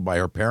told by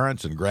her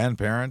parents and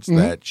grandparents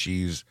that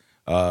she's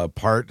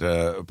part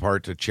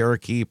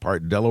Cherokee,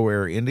 part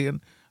Delaware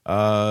Indian?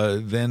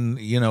 Then,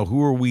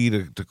 who are we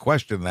to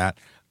question that?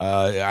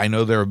 I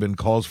know there have been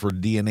calls for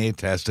DNA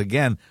tests.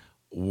 Again,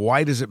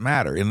 why does it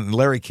matter? In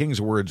Larry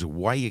King's words,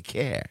 why you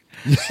care?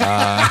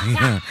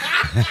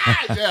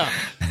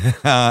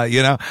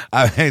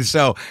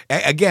 So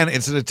again,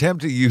 it's an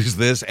attempt to use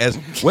this as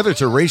whether it's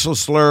a racial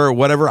slur or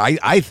whatever.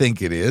 I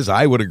think it is.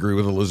 I would agree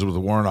with Elizabeth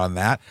Warren on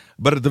that.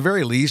 But at the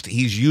very least,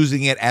 he's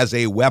using it as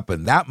a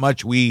weapon. That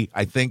much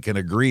I think, can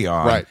agree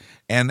on. Right.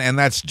 And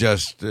that's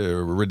just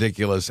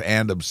ridiculous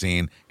and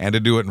obscene. And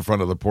to do it in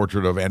front of the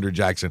portrait of Andrew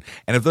Jackson.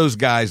 And if those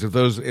guys, if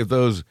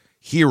those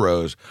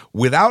heroes,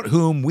 without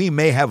whom we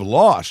may have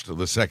lost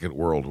the Second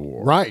World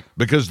War. Right.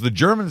 Because the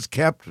Germans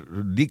kept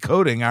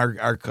decoding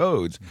our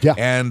codes. Yeah.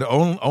 And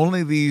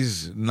only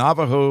these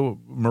Navajo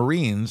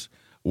Marines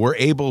were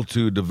able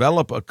to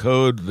develop a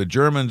code the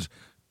Germans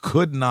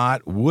would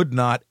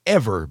not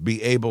ever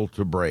be able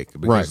to break,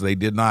 because they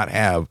did not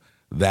have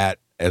that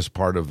as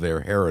part of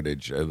their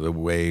heritage, the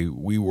way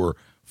we were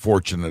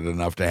fortunate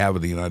enough to have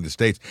in the United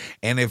States.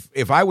 And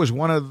if I was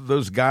one of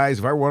those guys,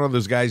 if I were one of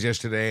those guys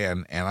yesterday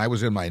and I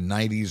was in my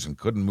 90s and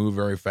couldn't move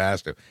very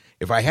fast,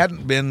 if I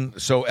hadn't been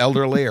so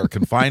elderly or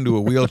confined to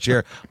a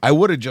wheelchair, I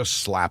would have just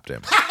slapped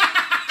him.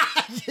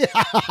 Yeah,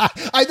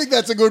 I think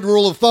that's a good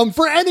rule of thumb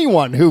for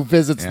anyone who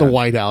visits the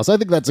White House. I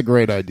think that's a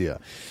great idea.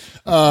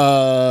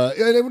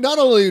 And not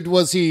only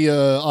was he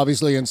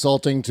obviously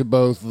insulting to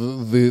both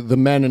the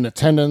men in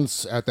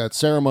attendance at that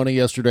ceremony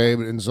yesterday,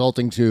 but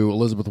insulting to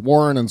Elizabeth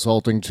Warren,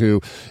 insulting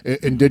to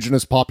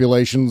indigenous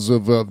populations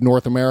of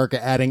North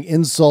America, adding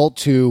insult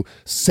to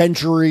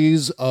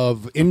centuries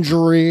of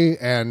injury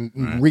and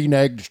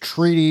reneged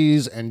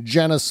treaties and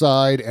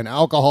genocide and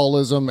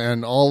alcoholism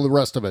and all the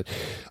rest of it.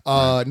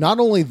 Not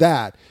only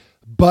that,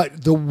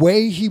 but the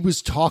way he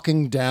was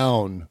talking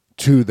down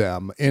to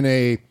them in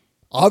a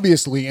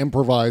obviously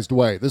improvised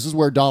way. This is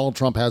where Donald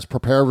Trump has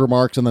prepared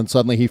remarks, and then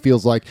suddenly he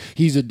feels like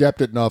he's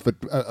adept enough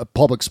at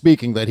public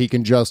speaking that he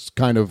can just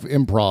kind of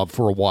improv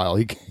for a while.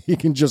 He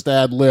can just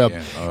ad lib.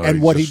 Yeah.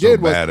 And what he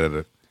did was bad at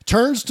it.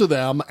 Turns to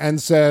them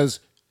and says,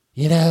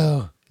 "You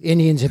know,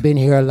 Indians have been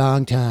here a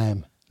long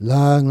time,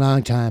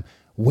 long time,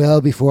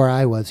 well before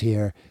I was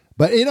here."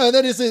 But, you know,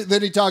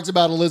 then he talks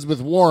about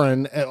Elizabeth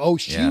Warren.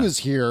 She was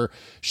here.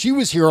 She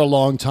was here a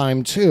long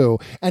time, too.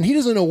 And he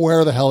doesn't know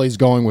where the hell he's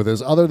going with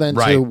this other than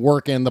to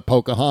work in the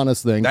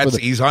Pocahontas thing.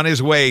 He's on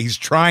his way. He's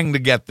trying to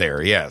get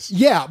there, yes.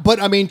 Yeah,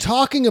 but, I mean,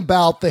 talking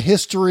about the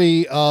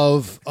history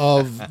of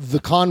the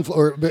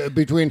conflict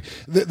between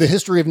the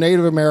history of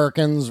Native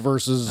Americans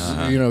versus,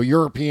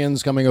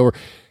 Europeans coming over.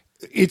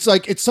 It's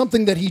like it's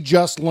something that he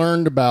just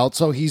learned about,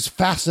 so he's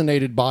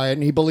fascinated by it,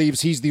 and he believes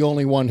he's the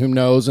only one who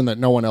knows, and that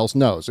no one else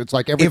knows. It's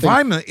like everything.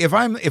 If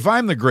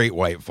I'm the Great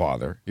White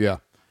Father,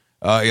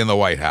 in the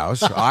White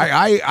House,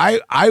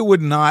 I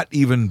would not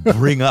even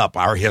bring up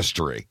our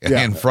history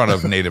in front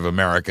of Native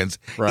Americans.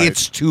 Right.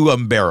 It's too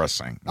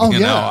embarrassing. Oh,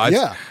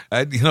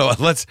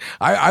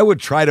 I would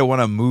try to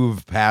want to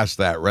move past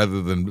that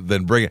rather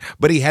than bring it.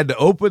 But he had to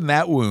open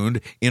that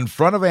wound in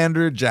front of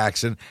Andrew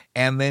Jackson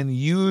and then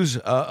use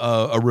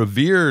a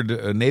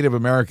revered Native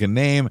American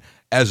name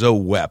as a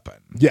weapon.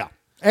 Yeah.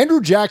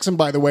 Andrew Jackson,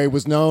 by the way,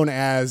 was known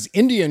as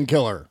Indian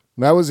Killer.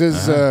 That was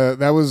his.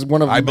 That was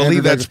one of. I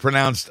believe that's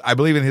pronounced. I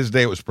believe in his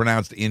day it was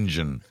pronounced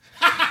Injun.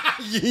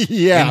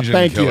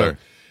 Thank killer. you.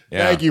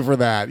 Yeah. Thank you for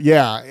that.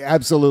 Yeah,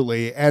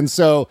 absolutely. And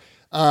so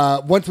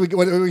once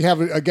we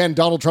have again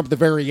Donald Trump at the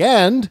very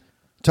end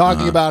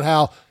talking about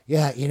how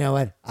you know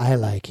what, I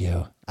like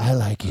you.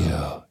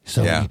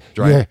 So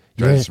try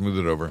to smooth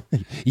it over.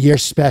 You're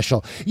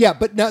special. Yeah,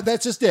 but no,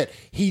 that's just it.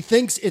 He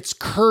thinks it's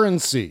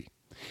currency.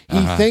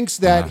 He thinks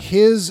that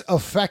his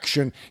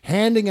affection,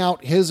 handing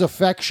out his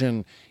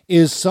affection,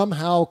 is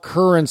somehow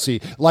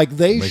currency. Like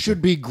they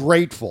should be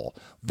grateful.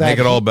 Make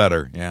it all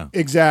better. Yeah,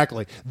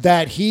 exactly.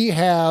 That he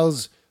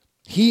has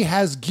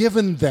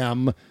given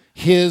them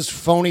his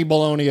phony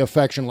baloney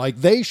affection. Like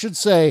they should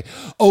say,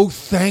 "Oh,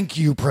 thank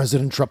you,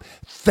 President Trump.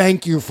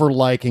 Thank you for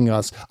liking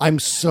us. I'm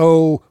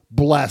so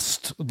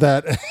blessed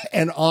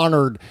and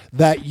honored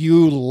that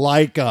you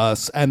like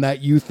us and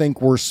that you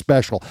think we're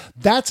special."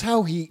 That's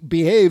how he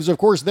behaves. Of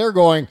course, they're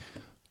going,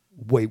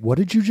 "Wait, what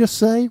did you just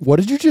say? What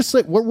did you just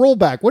say? What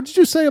rollback? What did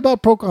you say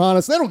about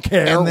Pocahontas?" They don't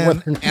care.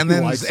 And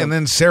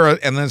then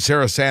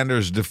Sarah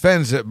Sanders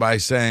defends it by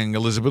saying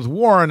Elizabeth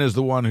Warren is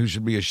the one who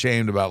should be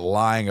ashamed about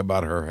lying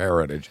about her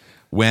heritage,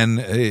 when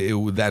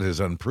that is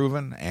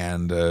unproven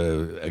and,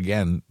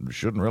 again,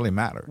 shouldn't really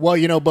matter. Well,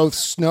 you know, both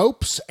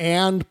Snopes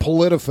and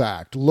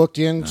PolitiFact looked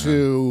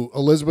into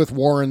Elizabeth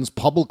Warren's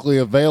publicly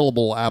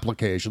available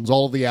applications,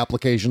 all of the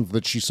applications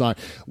that she signed,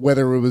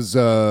 whether it was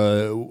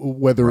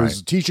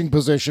a teaching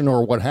position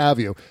or what have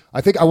you.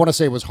 I want to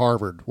say it was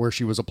Harvard where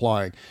she was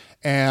applying.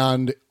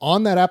 And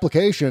on that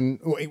application,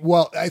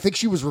 I think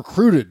she was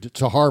recruited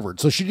to Harvard,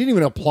 so she didn't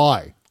even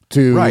apply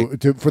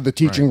for the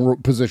teaching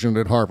position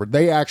at Harvard.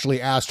 They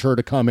actually asked her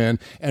to come in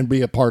and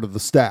be a part of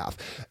the staff.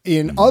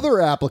 In other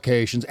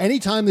applications,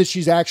 anytime that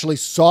she's actually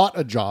sought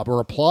a job or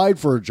applied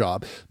for a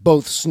job,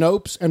 both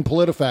Snopes and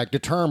PolitiFact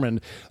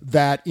determined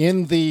that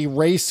in the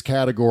race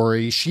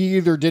category, she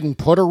either didn't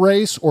put a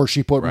race or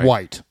she put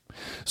white.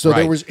 So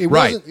it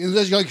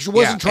wasn't like she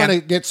wasn't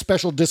trying to get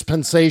special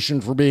dispensation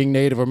for being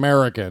Native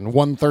American,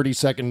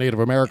 132nd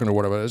Native American or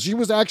whatever it is. She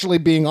was actually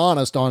being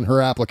honest on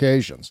her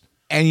applications.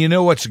 And you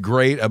know what's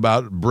great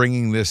about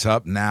bringing this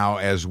up now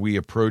as we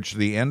approach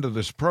the end of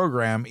this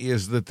program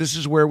is that this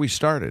is where we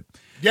started.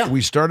 Yeah.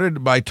 We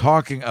started by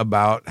talking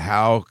about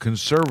how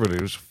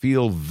conservatives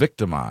feel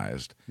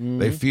victimized. Mm-hmm.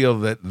 They feel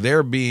that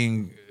they're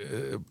being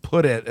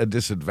put at a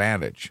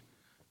disadvantage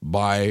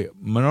by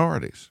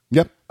minorities.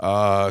 Yep.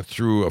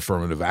 Through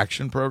affirmative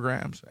action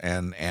programs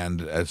and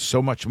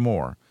so much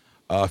more,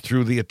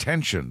 through the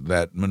attention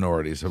that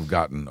minorities have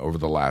gotten over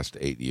the last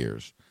 8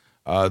 years.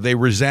 They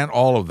resent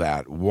all of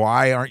that.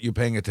 Why aren't you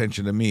paying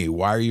attention to me?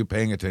 Why are you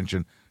paying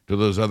attention to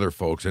those other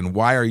folks? And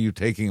why are you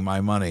taking my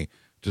money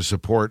to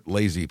support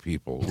lazy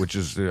people? Which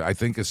is, I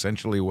think,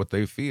 essentially what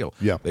they feel.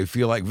 Yeah. They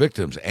feel like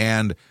victims.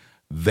 And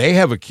they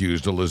have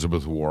accused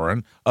Elizabeth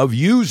Warren of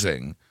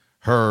using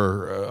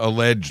her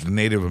alleged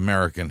Native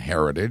American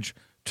heritage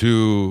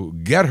to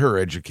get her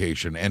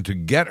education and to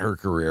get her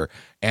career.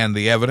 And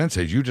the evidence,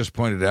 as you just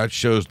pointed out,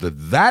 shows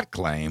that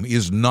claim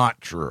is not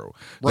true,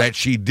 that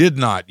she did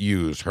not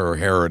use her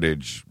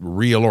heritage,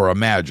 real or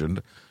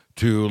imagined,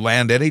 to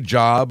land any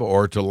job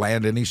or to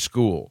land any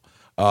school.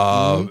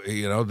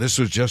 This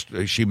was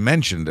just, she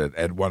mentioned it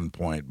at one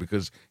point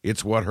because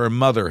it's what her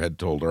mother had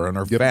told her and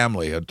her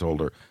family had told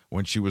her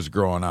when she was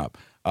growing up.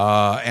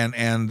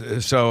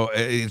 And so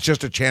it's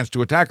just a chance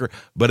to attack her.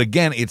 But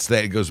again,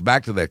 it goes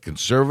back to that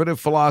conservative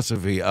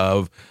philosophy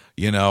of,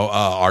 and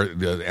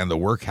the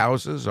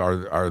workhouses,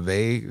 are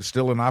they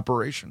still in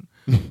operation?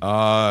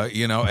 This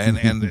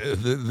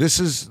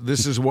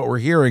is what we're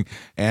hearing.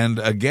 And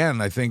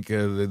again, I think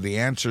the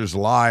answers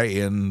lie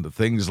in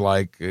things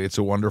like It's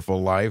a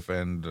Wonderful Life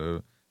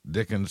and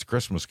Dickens'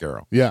 Christmas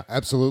Carol. Yeah,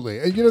 absolutely.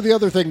 And the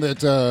other thing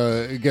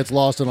that gets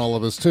lost in all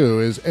of this too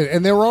is,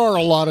 and there are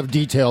a lot of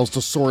details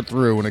to sort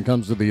through when it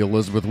comes to the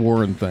Elizabeth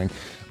Warren thing.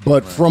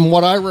 But from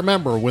what I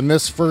remember, when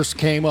this first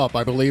came up,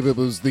 I believe it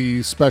was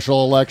the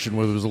special election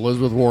where it was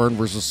Elizabeth Warren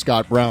versus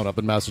Scott Brown up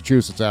in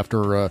Massachusetts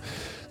after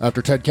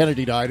Ted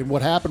Kennedy died. And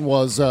what happened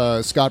was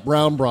Scott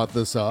Brown brought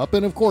this up.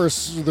 And, of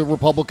course, the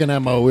Republican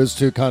MO is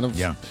to kind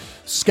of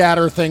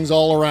scatter things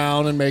all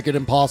around and make it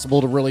impossible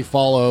to really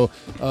follow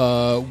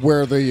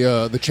where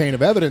the chain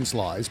of evidence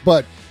lies.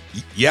 But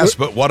yes,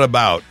 but what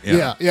about?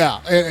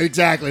 Yeah,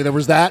 exactly. There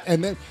was that.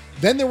 And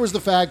then there was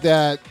the fact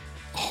that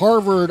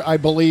Harvard, I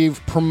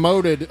believe,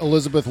 promoted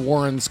Elizabeth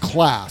Warren's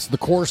class, the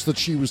course that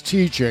she was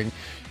teaching.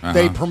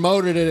 They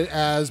promoted it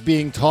as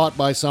being taught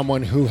by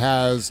someone who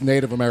has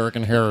Native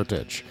American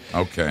heritage.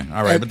 Okay,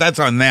 all right, but that's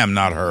on them,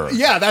 not her.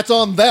 Yeah, that's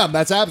on them.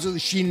 That's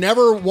absolutely. She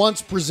never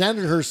once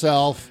presented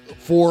herself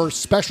for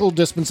special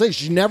dispensation.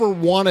 She never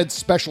wanted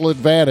special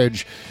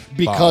advantage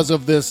because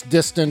of this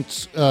distant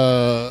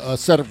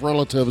set of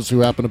relatives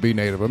who happen to be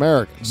Native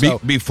American. So,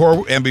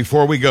 before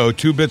we go,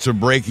 2 bits of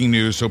breaking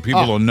news so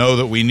people will know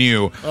that we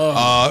knew.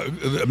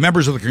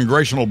 Members of the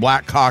Congressional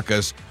Black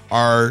Caucus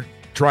are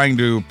trying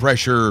to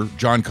pressure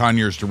John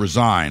Conyers to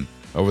resign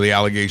over the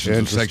allegations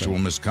of sexual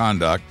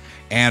misconduct.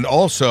 And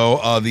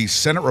also, the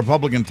Senate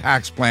Republican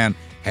tax plan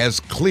has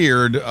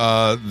cleared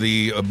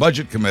the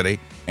Budget Committee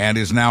and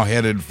is now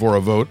headed for a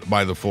vote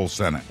by the full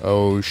Senate.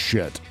 Oh,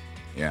 shit.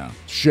 Yeah.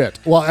 Shit.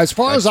 Well, as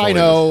far as I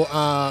know,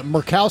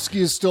 Murkowski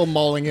is still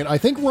mulling it. I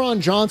think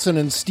Ron Johnson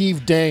and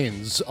Steve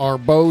Daines are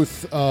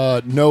both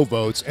no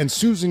votes, and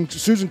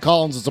Susan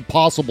Collins is a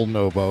possible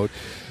no vote.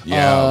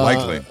 Yeah,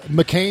 likely.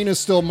 McCain is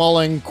still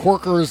mulling.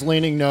 Corker is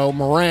leaning no.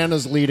 Moran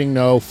is leaning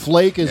no.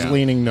 Flake is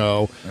leaning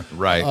no.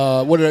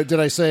 Right. What did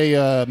I say?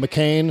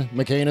 McCain.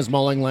 McCain is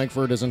mulling.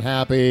 Langford isn't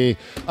happy.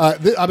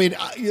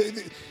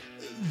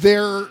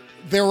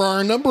 There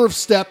are a number of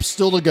steps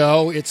still to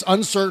go. It's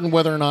uncertain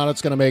whether or not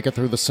it's going to make it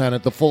through the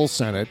Senate, the full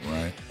Senate.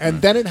 Right.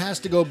 And then it has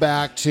to go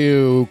back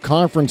to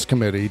conference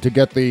committee to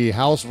get the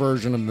House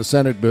version and the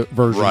Senate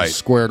version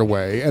squared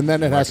away. And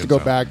then it has to go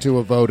back to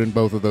a vote in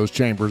both of those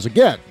chambers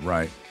again.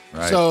 Right.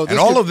 Right. So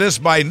all of this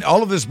by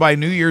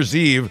New Year's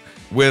Eve,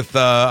 with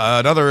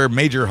another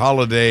major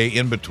holiday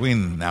in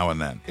between now and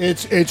then.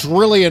 It's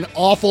really an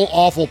awful,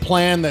 awful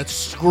plan that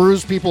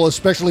screws people,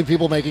 especially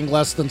people making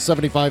less than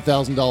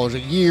 $75,000 a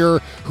year,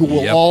 who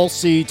will all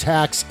see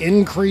tax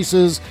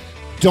increases.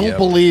 Don't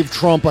believe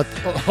Trump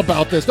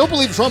about this. Don't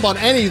believe Trump on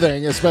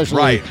anything,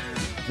 especially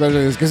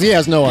because he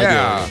has no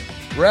idea.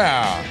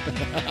 Yeah.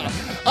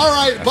 All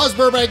right, Buzz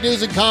Burbank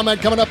News and Comment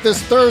coming up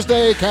this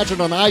Thursday. Catch it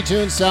on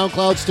iTunes,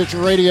 SoundCloud, Stitcher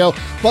Radio,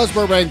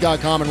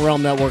 BuzzBurbank.com, and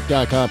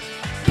RealmNetwork.com.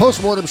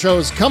 Postmortem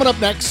shows coming up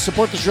next.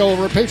 Support the show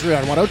over at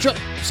Patreon. Why don't you?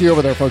 See you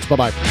over there, folks.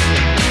 Bye-bye.